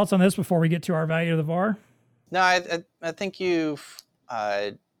last thoughts on this before we get to our value of the VAR? No, I think you've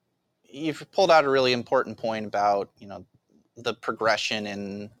pulled out a really important point about the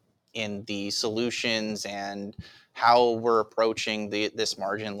progression in the solutions and how we're approaching this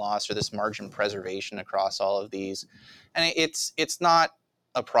margin loss or this margin preservation across all of these. And it's not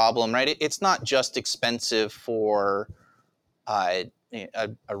a problem, right? It's not just expensive for a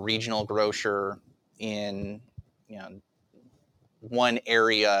regional grocer in one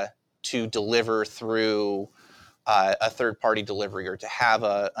area to deliver through a third-party delivery or to have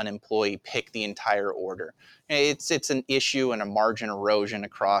an employee pick the entire order. It's an issue and a margin erosion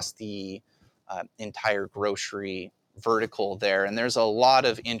across the entire grocery vertical there. And there's a lot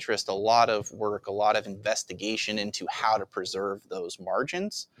of interest, a lot of work, a lot of investigation into how to preserve those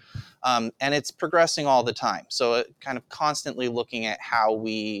margins. And it's progressing all the time. So kind of constantly looking at how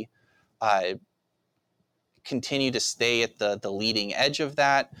we continue to stay at the leading edge of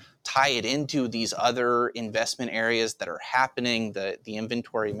that, tie it into these other investment areas that are happening. The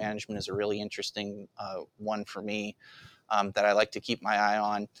inventory management is a really interesting one for me that I like to keep my eye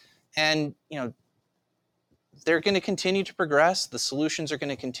on. And, they're going to continue to progress. The solutions are going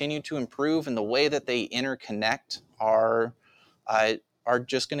to continue to improve, and the way that they interconnect are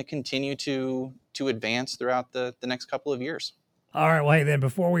just going to continue to advance throughout the next couple of years. All right, well, hey, then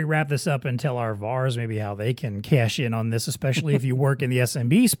before we wrap this up and tell our VARs maybe how they can cash in on this, especially if you work in the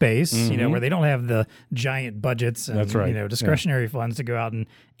SMB space, where they don't have the giant budgets and discretionary funds to go out and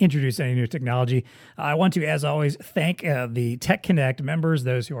introduce any new technology. I want to, as always, thank the Tech Connect members,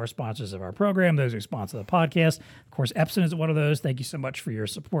 those who are sponsors of our program, those who sponsor the podcast. Of course, Epson is one of those. Thank you so much for your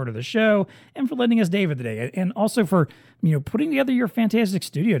support of the show and for lending us David today, and also for putting together your fantastic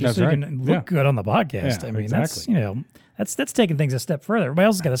studio just you can look good on the podcast. Yeah, I mean, exactly. That's taking things a step further. Everybody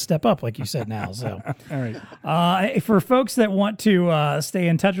else has got to step up, like you said now. So, all right. For folks that want to stay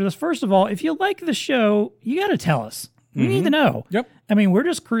in touch with us, first of all, if you like the show, you got to tell us. We need to know. Yep. I mean, we're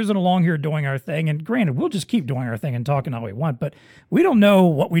just cruising along here doing our thing. And granted, we'll just keep doing our thing and talking all we want, but we don't know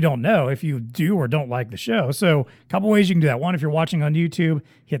what we don't know if you do or don't like the show. So a couple ways you can do that. One, if you're watching on YouTube,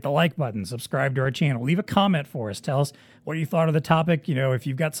 hit the like button, subscribe to our channel, leave a comment for us. Tell us what you thought of the topic. You know, if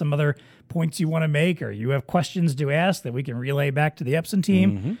you've got some other points you want to make or you have questions to ask that we can relay back to the Epson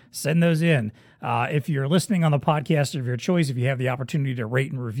team, send those in. If you're listening on the podcast of your choice, if you have the opportunity to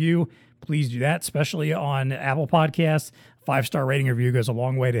rate and review, please do that, especially on Apple Podcasts. 5-star rating review goes a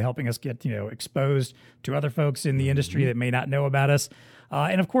long way to helping us get, exposed to other folks in the industry that may not know about us.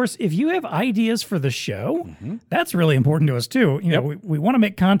 And of course, if you have ideas for the show, that's really important to us too. We want to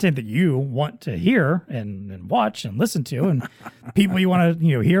make content that you want to hear and watch and listen to, and people you want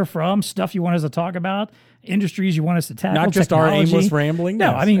to hear from, stuff you want us to talk about, industries you want us to tackle. Not just technology. our aimless rambling.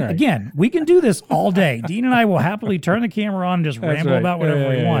 No, Yes, I mean, right. again, we can do this all day. Dean and I will happily turn the camera on and just ramble right. about whatever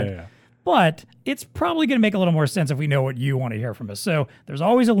we want. Yeah. But it's probably going to make a little more sense if we know what you want to hear from us. So there's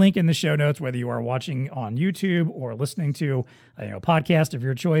always a link in the show notes, whether you are watching on YouTube or listening to a podcast of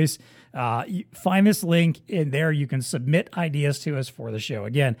your choice. You find this link in there. You can submit ideas to us for the show.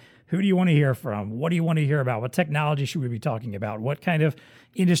 Again, who do you want to hear from? What do you want to hear about? What technology should we be talking about? What kind of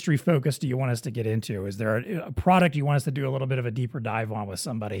industry focus do you want us to get into? Is there a product you want us to do a little bit of a deeper dive on with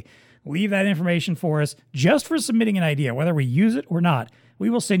somebody? Leave that information for us just for submitting an idea, whether we use it or not. We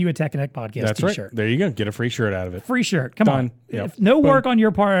will send you a Tech Connect podcast That's t-shirt. right. There you go. Get a free shirt out of it. Free shirt. Come on. Done. Yep. If no Boom. work on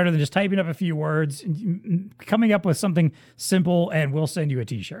your part other than just typing up a few words, coming up with something simple, and we'll send you a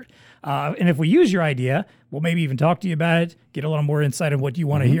t-shirt. And if we use your idea, we'll maybe even talk to you about it, get a little more insight on what you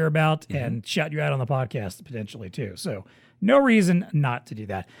want to hear about, and shout you out on the podcast potentially too. So no reason not to do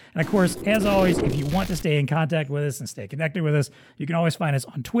that. And of course, as always, if you want to stay in contact with us and stay connected with us, you can always find us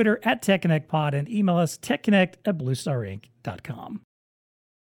on Twitter at TechConnectPod and email us techconnect@bluestarinc.com.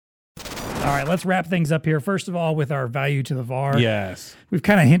 All right, let's wrap things up here. First of all, with our value to the VAR. Yes. We've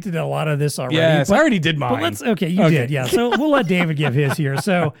kind of hinted at a lot of this already. Yes. I already did mine. But let's, you did, yeah. So we'll let David give his here.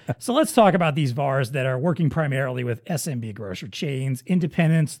 So let's talk about these VARs that are working primarily with SMB grocery chains,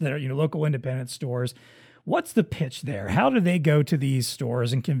 independents that are, local independent stores. What's the pitch there? How do they go to these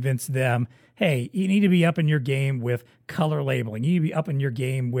stores and convince them, hey, you need to be up in your game with color labeling. You need to be up in your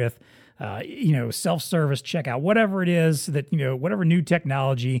game with self-service checkout, whatever it is that, whatever new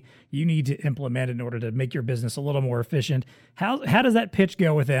technology you need to implement in order to make your business a little more efficient. How does that pitch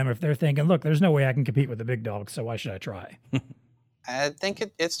go with them if they're thinking, look, there's no way I can compete with the big dogs, so why should I try? I think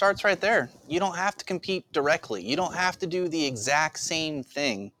it starts right there. You don't have to compete directly. You don't have to do the exact same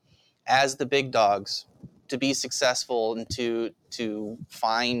thing as the big dogs to be successful and to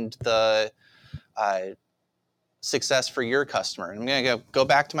find the success for your customer. And I'm going to go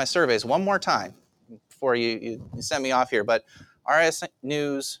back to my surveys one more time before you send me off here. But RS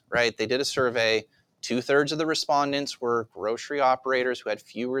News, right, they did a survey. 2/3 of the respondents were grocery operators who had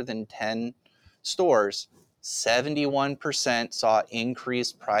fewer than 10 stores. 71% saw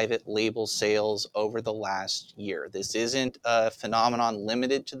increased private label sales over the last year. This isn't a phenomenon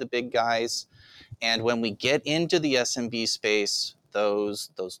limited to the big guys. And when we get into the SMB space,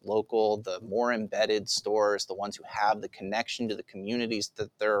 those local, the more embedded stores, the ones who have the connection to the communities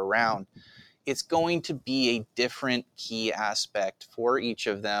that they're around, it's going to be a different key aspect for each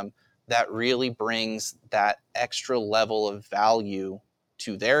of them that really brings that extra level of value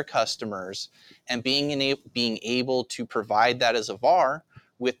to their customers, and being able to provide that as a VAR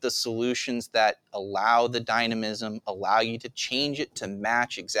with the solutions that allow the dynamism, allow you to change it to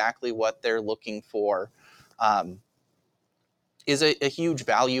match exactly what they're looking for, is a huge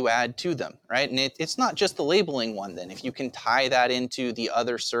value add to them, right? And it's not just the labeling one then. If you can tie that into the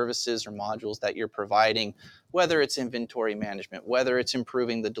other services or modules that you're providing, whether it's inventory management, whether it's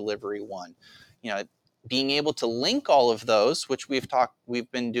improving the delivery one, being able to link all of those, which we've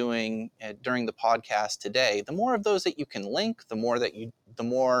been doing during the podcast today, the more of those that you can link, the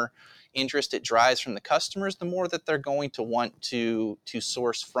more interest it drives from the customers, the more that they're going to want to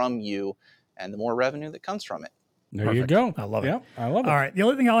source from you, and the more revenue that comes from it. There you go. I love it. Yep, I love it. All right. The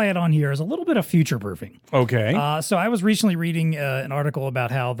other thing I'll add on here is a little bit of future proofing. Okay. So I was recently reading an article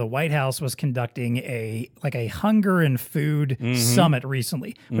about how the White House was conducting a hunger and food summit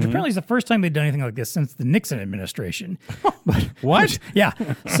recently, which apparently is the first time they've done anything like this since the Nixon administration. What? Yeah.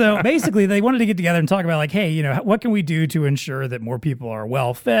 So basically, they wanted to get together and talk about like, hey, what can we do to ensure that more people are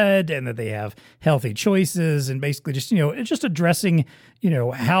well fed and that they have healthy choices, and basically just addressing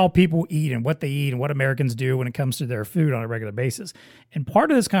how people eat and what they eat and what Americans do when it comes to their food on a regular basis. And part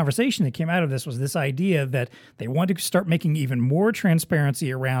of this conversation that came out of this was this idea that they want to start making even more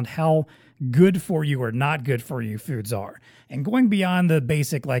transparency around how good for you or not good for you foods are. And going beyond the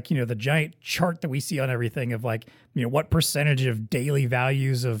basic, like, the giant chart that we see on everything of like, what percentage of daily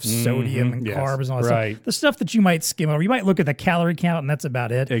values of sodium and carbs and all that stuff. The stuff that you might skim over. You might look at the calorie count and that's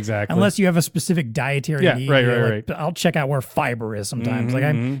about it. Exactly. Unless you have a specific dietary need. Right. I'll check out where fiber is sometimes. Like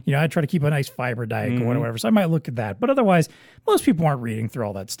I try to keep a nice fiber diet or whatever. So I might look at that. But otherwise, most people aren't reading through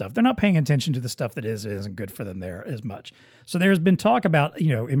all that stuff. They're not paying attention to the stuff that isn't good for them there as much. So there's been talk about,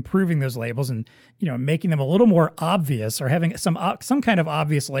 improving those labels and, making them a little more obvious or having some kind of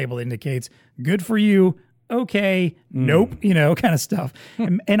obvious label that indicates good for you, okay, nope, kind of stuff.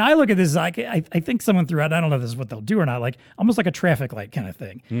 And I look at this, like, I think someone threw out, I don't know if this is what they'll do or not, like almost like a traffic light kind of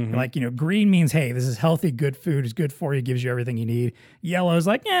thing. Like, green means, hey, this is healthy, good food, is good for you, gives you everything you need. Yellow is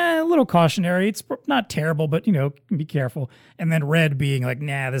like, a little cautionary. It's not terrible, but, be careful. And then red being like,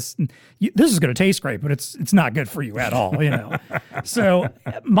 nah, this is going to taste great, but it's not good for you at all, So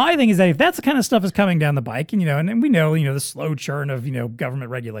my thing is that if that's the kind of stuff is coming down the bike, and we know, the slow churn of,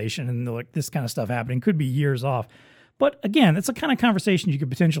 government regulation and like this kind of stuff happening could be years off. But again, it's a kind of conversation you could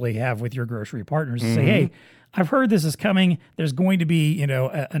potentially have with your grocery partners and say, hey, I've heard this is coming. There's going to be,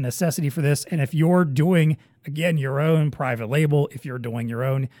 a necessity for this. And if you're doing, again, your own private label, if you're doing your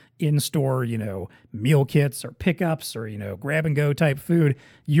own in-store, meal kits or pickups or, grab and go type food,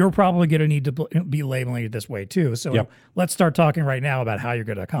 you're probably going to need to be labeling it this way too. So let's start talking right now about how you're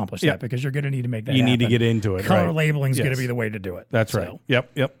going to accomplish that, because you're going to need to make that happen. Need to get into it. Color labeling is going to be the way to do it. That's right.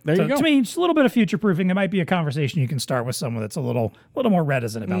 Yep. There you go. To me, just a little bit of future proofing. There might be a conversation you can start with someone that's a little more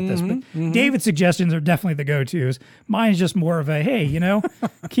reticent about this. But David's suggestions are definitely the go-tos. Mine's just more of a, hey,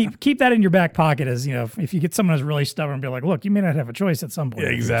 keep that in your back pocket as, if you get someone who's really stubborn, be like, look, you may not have a choice at some point.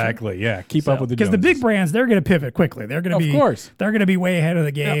 Exactly. Yeah. Keep up with the because the big brands, they're going to pivot quickly. They're going to be, of course, they're going to be way ahead of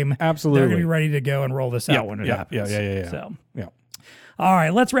the game. Absolutely. They're going to be ready to go and roll this out when it happens. Yeah. So, all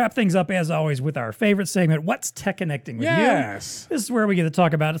right, let's wrap things up as always with our favorite segment, What's Tech Connecting with You? This is where we get to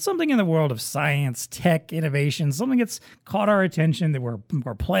talk about something in the world of science, tech, innovation, something that's caught our attention that we're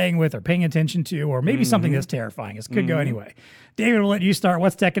playing with or paying attention to, or maybe something that's terrifying. It could go anyway. David, we'll let you start.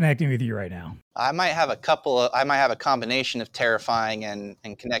 What's tech connecting with you right now? I might have a combination of terrifying and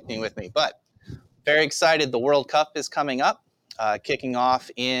connecting with me, but very excited. The World Cup is coming up, kicking off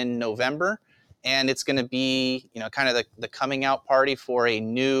in November. And it's going to be, kind of the coming out party for a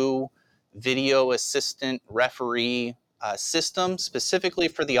new video assistant referee system, specifically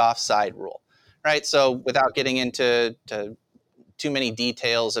for the offside rule, right? So without getting into too many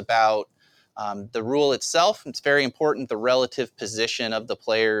details about the rule itself, it's very important the relative position of the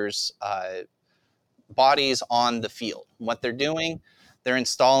players' bodies on the field. What they're doing, they're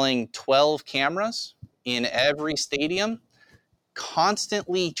installing 12 cameras in every stadium,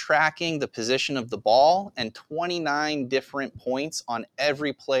 constantly tracking the position of the ball and 29 different points on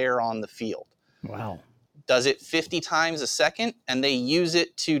every player on the field. Wow. Does it 50 times a second, and they use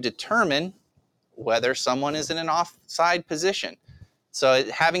it to determine whether someone is in an offside position. So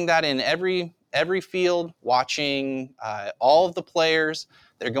having that in every field, watching all of the players,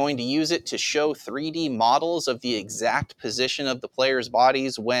 they're going to use it to show 3D models of the exact position of the players'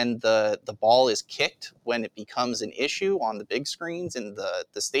 bodies when the ball is kicked, when it becomes an issue on the big screens in the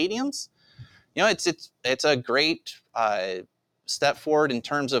stadiums. It's a great step forward in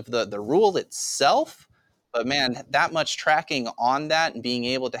terms of the rule itself. But man, that much tracking on that and being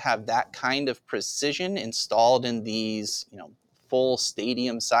able to have that kind of precision installed in these, full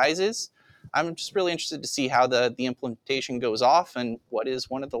stadium sizes, I'm just really interested to see how the implementation goes off and what is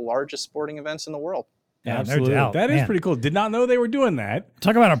one of the largest sporting events in the world. Yeah, absolutely. No doubt. That is pretty cool. Did not know they were doing that.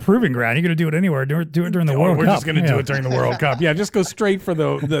 Talk about a proving ground. You're going to do it anywhere. Do it during the World Cup. We're just going to do it during the World Cup. Yeah, just go straight for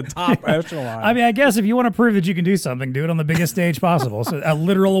the top echelon. I mean, I guess if you want to prove that you can do something, do it on the biggest stage possible. So a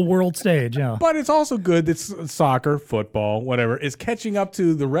literal world stage. Yeah. But it's also good that soccer, football, whatever, is catching up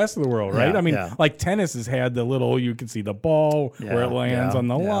to the rest of the world, right? Yeah, I mean, like tennis has had the little, you can see the ball, where it lands on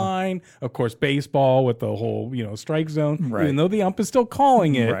the line. Of course, baseball with the whole, strike zone. Right. Even though the ump is still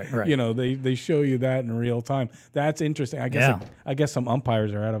calling it, right. They show you that in real time. That's interesting. I guess some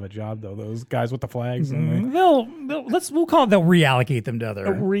umpires are out of a job though. Those guys with the flags. Mm-hmm. We'll call it. They'll reallocate them to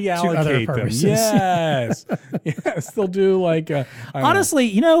other purposes. Yes, yes, they'll do like. Honestly,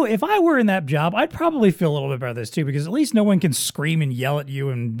 if I were in that job, I'd probably feel a little bit about this too, because at least no one can scream and yell at you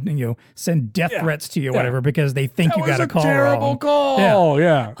and send death threats to you, or whatever, because they think you got a call terrible wrong. Call.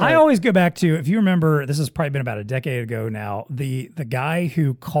 Yeah. Right. I always go back to, if you remember, this has probably been about a decade ago now. The guy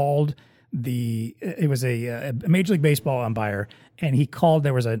who called. It was a Major League Baseball umpire, and he called,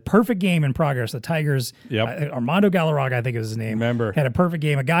 there was a perfect game in progress. The Tigers, Armando Galarraga, I think is his name, had a perfect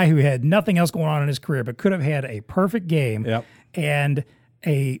game. A guy who had nothing else going on in his career, but could have had a perfect game. Yep. And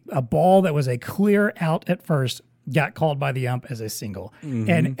a ball that was a clear out at first got called by the ump as a single.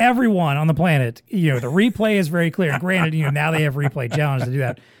 And everyone on the planet, the replay is very clear. And granted, now they have replay challenges to do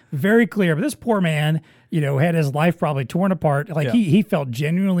that. Very clear. But this poor man, had his life probably torn apart. Like he felt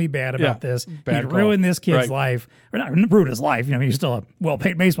genuinely bad about this. Bad He call. ruined this kid's life. Or not ruined his life. He's still a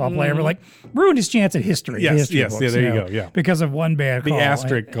well-paid baseball player, but ruined his chance at history. Yes, history yes, books, yeah, there you go, yeah. Because of one bad call. The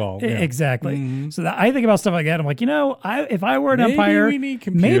asterisk call. Yeah. Exactly. So I think about stuff like that. I'm like, if I were an Maybe umpire, we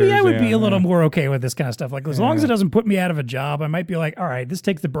need maybe I would computers, be a little more okay with this kind of stuff. Like, as long as it doesn't put me out of a job, I might be like, all right, this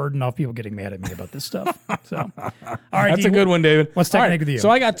takes the burden off people getting mad at me about this stuff. So, all right. That's a good one, David. What's All technique with you? So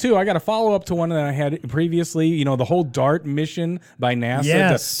I got two. I got a follow-up to one that I had previously, the whole DART mission by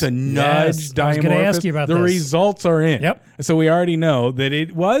NASA to nudge I was Dimorphos. gonna ask you about the this. results are in. Yep. So we already know that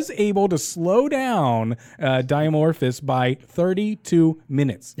it was able to slow down Dimorphos by 32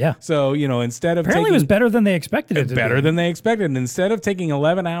 minutes. Yeah. So, instead of Apparently, it was better than they expected it to better be. than they expected. And instead of taking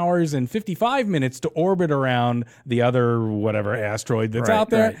 11 hours and 55 minutes to orbit around the other whatever asteroid that's Right,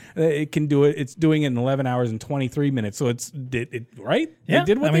 out there, it can do it. It's doing it in 11 hours and 23 minutes. So right? Yeah. They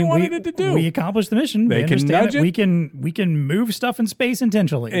did what they wanted it to do. We accomplished the mission. They we can understand nudge it. it. We can move stuff in space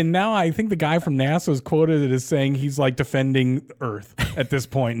intentionally. And now I think the guy from NASA was quoted as saying he's like defending Earth at this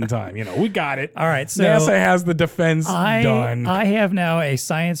point in time. We got it. All right, so NASA has the defense done. I have now a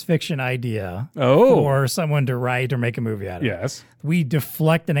science fiction idea for someone to write or make a movie out of. Yes. We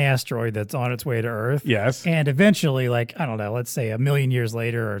deflect an asteroid that's on its way to Earth. Yes. And eventually, let's say 1,000,000 years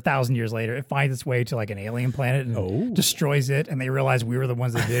later or 1,000 years later, it finds its way to an alien planet and destroys it, and they realize we were the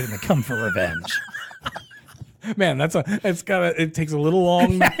ones that did it, and they come for revenge. Man, it takes a little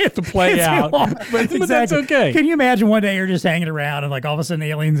long to play out, but that's okay. Can you imagine one day you're just hanging around and all of a sudden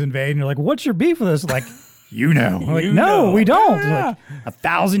aliens invade and you're like, what's your beef with us? Like, no, we don't. Yeah. Like,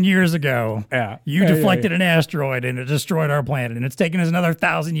 1,000 years ago, you deflected an asteroid and it destroyed our planet, and it's taken us another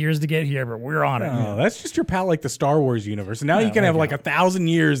 1,000 years to get here, but we're on it. Oh, that's just your pal like the Star Wars universe. And now you can have 1,000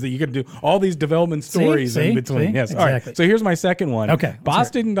 years that you can do all these development stories in between. Yes. Exactly. All right. So here's my second one. Okay.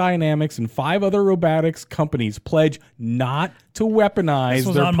 Boston Dynamics and 5 other robotics companies pledge not to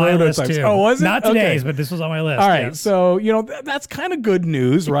weaponize their on my list prototypes. too. Oh, was it? Not today's, but this was on my list. All right. Yes. So, that's kind of good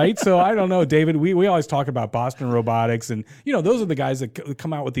news, right? So I don't know, David, we always talk about Boston Robotics, and, those are the guys that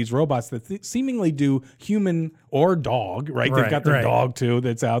come out with these robots that seemingly do human or dog, right? They've got their dog too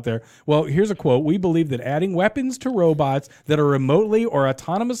that's out there. Well, here's a quote. We believe that adding weapons to robots that are remotely or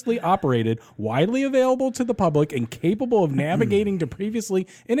autonomously operated, widely available to the public, and capable of navigating to previously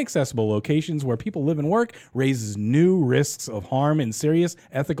inaccessible locations where people live and work raises new risks of harm and serious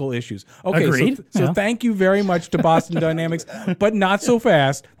ethical issues. Okay, Agreed. So thank you very much to Boston Dynamics, but not so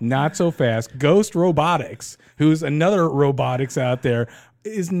fast. Ghost Robotics, who's another robotics out there,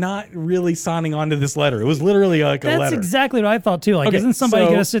 is not really signing on to this letter. It was literally like a letter. That's exactly what I thought too. Isn't somebody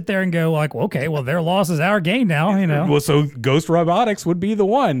going to sit there and go their loss is our gain now, Well, so Ghost Robotics would be the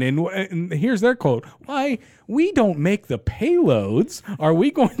one. And here's their quote. Why? We don't make the payloads. Are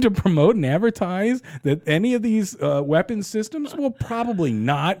we going to promote and advertise that any of these weapon systems? Well, probably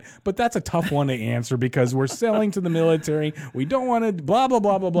not. But that's a tough one to answer because we're selling to the military. We don't want to blah, blah,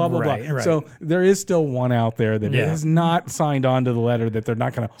 blah, blah, blah, blah, blah. Right. So there is still one out there that has not signed on to the letter that they're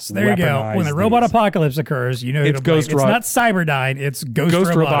not going to So there you go. When the robot apocalypse occurs, it's Ghost It's not Cyberdyne, it's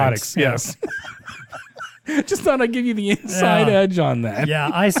Ghost Robotics. Yes. Just thought I'd give you the inside edge on that. Yeah,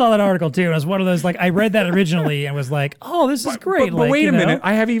 I saw that article too. It was one of those, I read that originally and was like, oh, this is great. But wait a minute.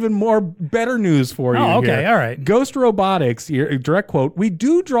 I have even better news for you. Oh, okay. Here. All right. Ghost Robotics, here, direct quote, we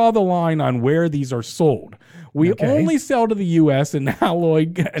do draw the line on where these are sold. We only sell to the U.S. and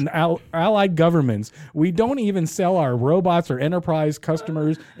allied governments. We don't even sell our robots or enterprise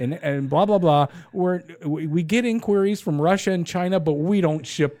customers and blah, blah, blah. We get inquiries from Russia and China, but we don't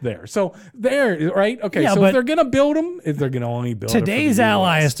ship there. So there, right? Okay, so if they're going to build them, if they're going to only build today's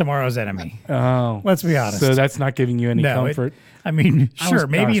ally is tomorrow's enemy. Oh. Let's be honest. So that's not giving you any comfort? Sure,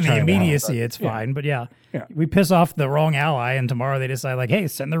 maybe in the trying to immediacy it's fine, but we piss off the wrong ally, and tomorrow they decide hey,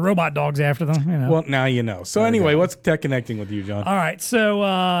 send the robot dogs after them. Well, now you know. So anyway, what's tech connecting with you, John? All right, so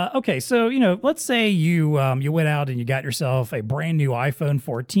let's say you went out and you got yourself a brand new iPhone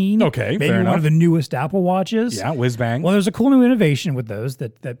 14. Okay, maybe fair one enough. of the newest Apple Watches. Yeah, whiz bang. Well, there's a cool new innovation with those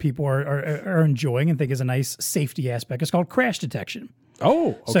that people are enjoying and think is a nice safety aspect. It's called crash detection. Oh,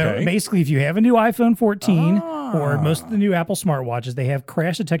 okay. So basically, if you have a new iPhone 14 or most of the new Apple smartwatches, they have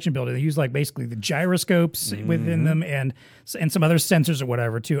crash detection built in. They use basically the gyroscopes within them and some other sensors or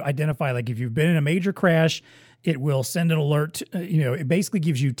whatever to identify if you've been in a major crash, It will send an alert. It basically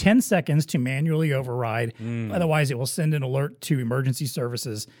gives you 10 seconds to manually override. Otherwise, it will send an alert to emergency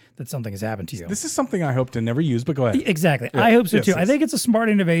services that something has happened to you. This is something I hope to never use, but go ahead. Exactly. I hope so too. I think it's a smart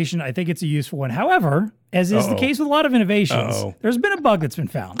innovation. I think it's a useful one. However, as is the case with a lot of innovations, there's been a bug that's been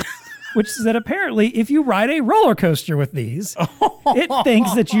found. Which is that apparently if you ride a roller coaster with these, it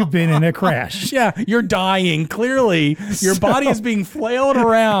thinks that you've been in a crash. Yeah, you're dying. Clearly, your body is being flailed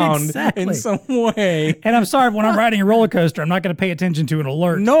around in some way. And I'm sorry, when I'm riding a roller coaster, I'm not going to pay attention to an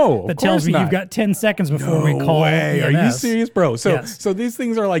alert that tells me you've got 10 seconds before we call EMS. Are you serious, bro? So these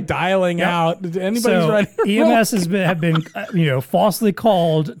things are like dialing out. Anybody's riding EMS have been falsely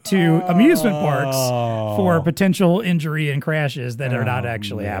called to amusement parks for potential injury and crashes that are not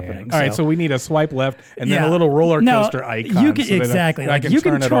actually happening. All right, so we need a swipe left and then a little roller coaster icon. You can, exactly. You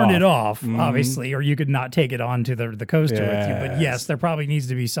can turn it off, obviously, or you could not take it onto the coaster with you. But yes, there probably needs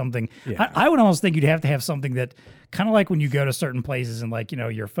to be something. I would almost think you'd have to have something that kind of like when you go to certain places and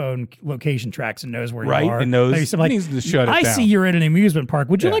your phone location tracks and knows where you are. And knows needs to shut it down. I see you're in an amusement park.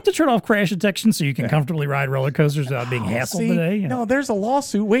 Would you like to turn off crash detection so you can comfortably ride roller coasters without being hassled today? No, there's a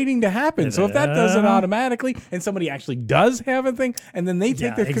lawsuit waiting to happen. So if that does it automatically and somebody actually does have a thing and then they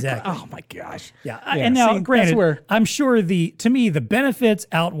take their oh my gosh. And now, granted, I'm sure to me the benefits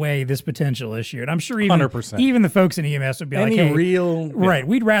outweigh this potential issue. And I'm sure even 100%. Even the folks in EMS would be like, hey, right,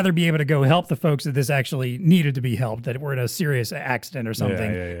 we'd rather be able to go help the folks that this actually needed to be helped, that were in a serious accident or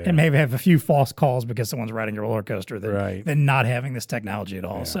something, and maybe have a few false calls because someone's riding a roller coaster than not having this technology at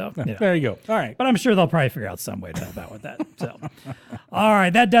all. So there you go. All right. But I'm sure they'll probably figure out some way to help out with that. So, all right,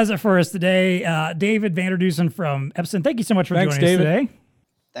 that does it for us today. David Vanderdusen from Epson, thank you so much for joining us today.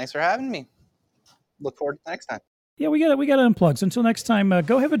 Thanks for having me. Look forward to next time. Yeah, we got to unplug. So until next time,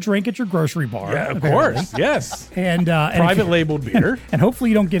 go have a drink at your grocery bar. Yeah, of course. Yes. And private labeled beer. And hopefully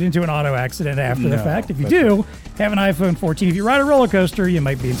you don't get into an auto accident after the fact. If you do, have an iPhone 14. If you ride a roller coaster, you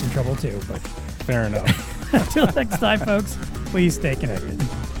might be in some trouble too. But fair enough. Until next time, folks, please stay connected.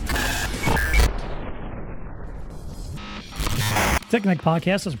 Tech Connect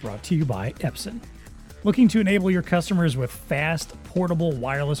Podcast is brought to you by Epson. Looking to enable your customers with fast, portable,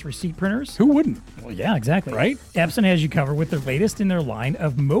 wireless receipt printers? Who wouldn't? Well, yeah, exactly. Right? Epson has you covered with the latest in their line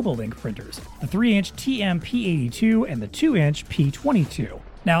of mobile ink printers, the 3-inch TM-P82 and the 2-inch P22.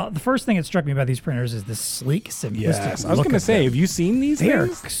 Now, the first thing that struck me about these printers is the sleek, simplistic look. I was going to say, have you seen these They're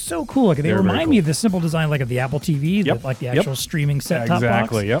things? so cool looking. They remind me of the simple design like of the Apple TV, like the actual streaming set-top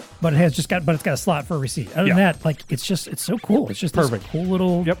box. But it's got a slot for a receipt. Other than that, it's so cool. It's just perfect. This cool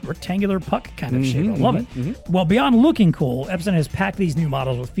little rectangular puck kind of shape. I love it. Well, beyond looking cool, Epson has packed these new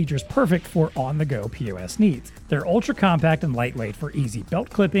models with features perfect for on-the-go POS needs. They're ultra compact and lightweight for easy belt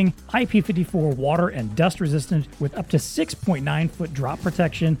clipping, IP54 water and dust resistant with up to 6.9-foot drop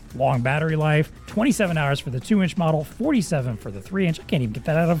protection, long battery life, 27 hours for the 2-inch model, 47 for the 3-inch. I can't even get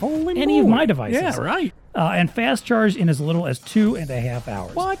that out of any of my devices. Yeah, right. And fast charge in as little as 2.5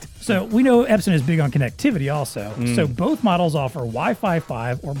 hours. What? So we know Epson is big on connectivity also. So both models offer Wi-Fi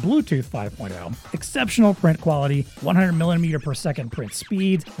 5 or Bluetooth 5.0, exceptional print quality, 100 millimeter per second print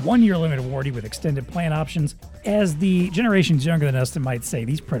speeds, 1-year limited warranty with extended plan options. As the generations younger than us might say,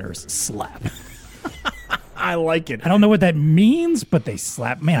 these printers slap. I like it. I don't know what that means, but they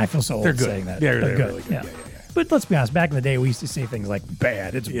slap. Man, I feel so old saying that. They're good. Really good. Yeah. But let's be honest, back in the day, we used to say things like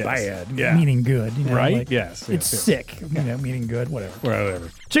bad. It's bad, yeah. Meaning good. You know, right? Like, yes. It's sick, you know, meaning good, whatever. Whatever.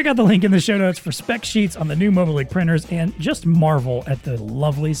 Check out the link in the show notes for spec sheets on the new Mobile Ink printers and just marvel at the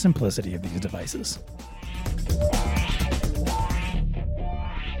lovely simplicity of these devices.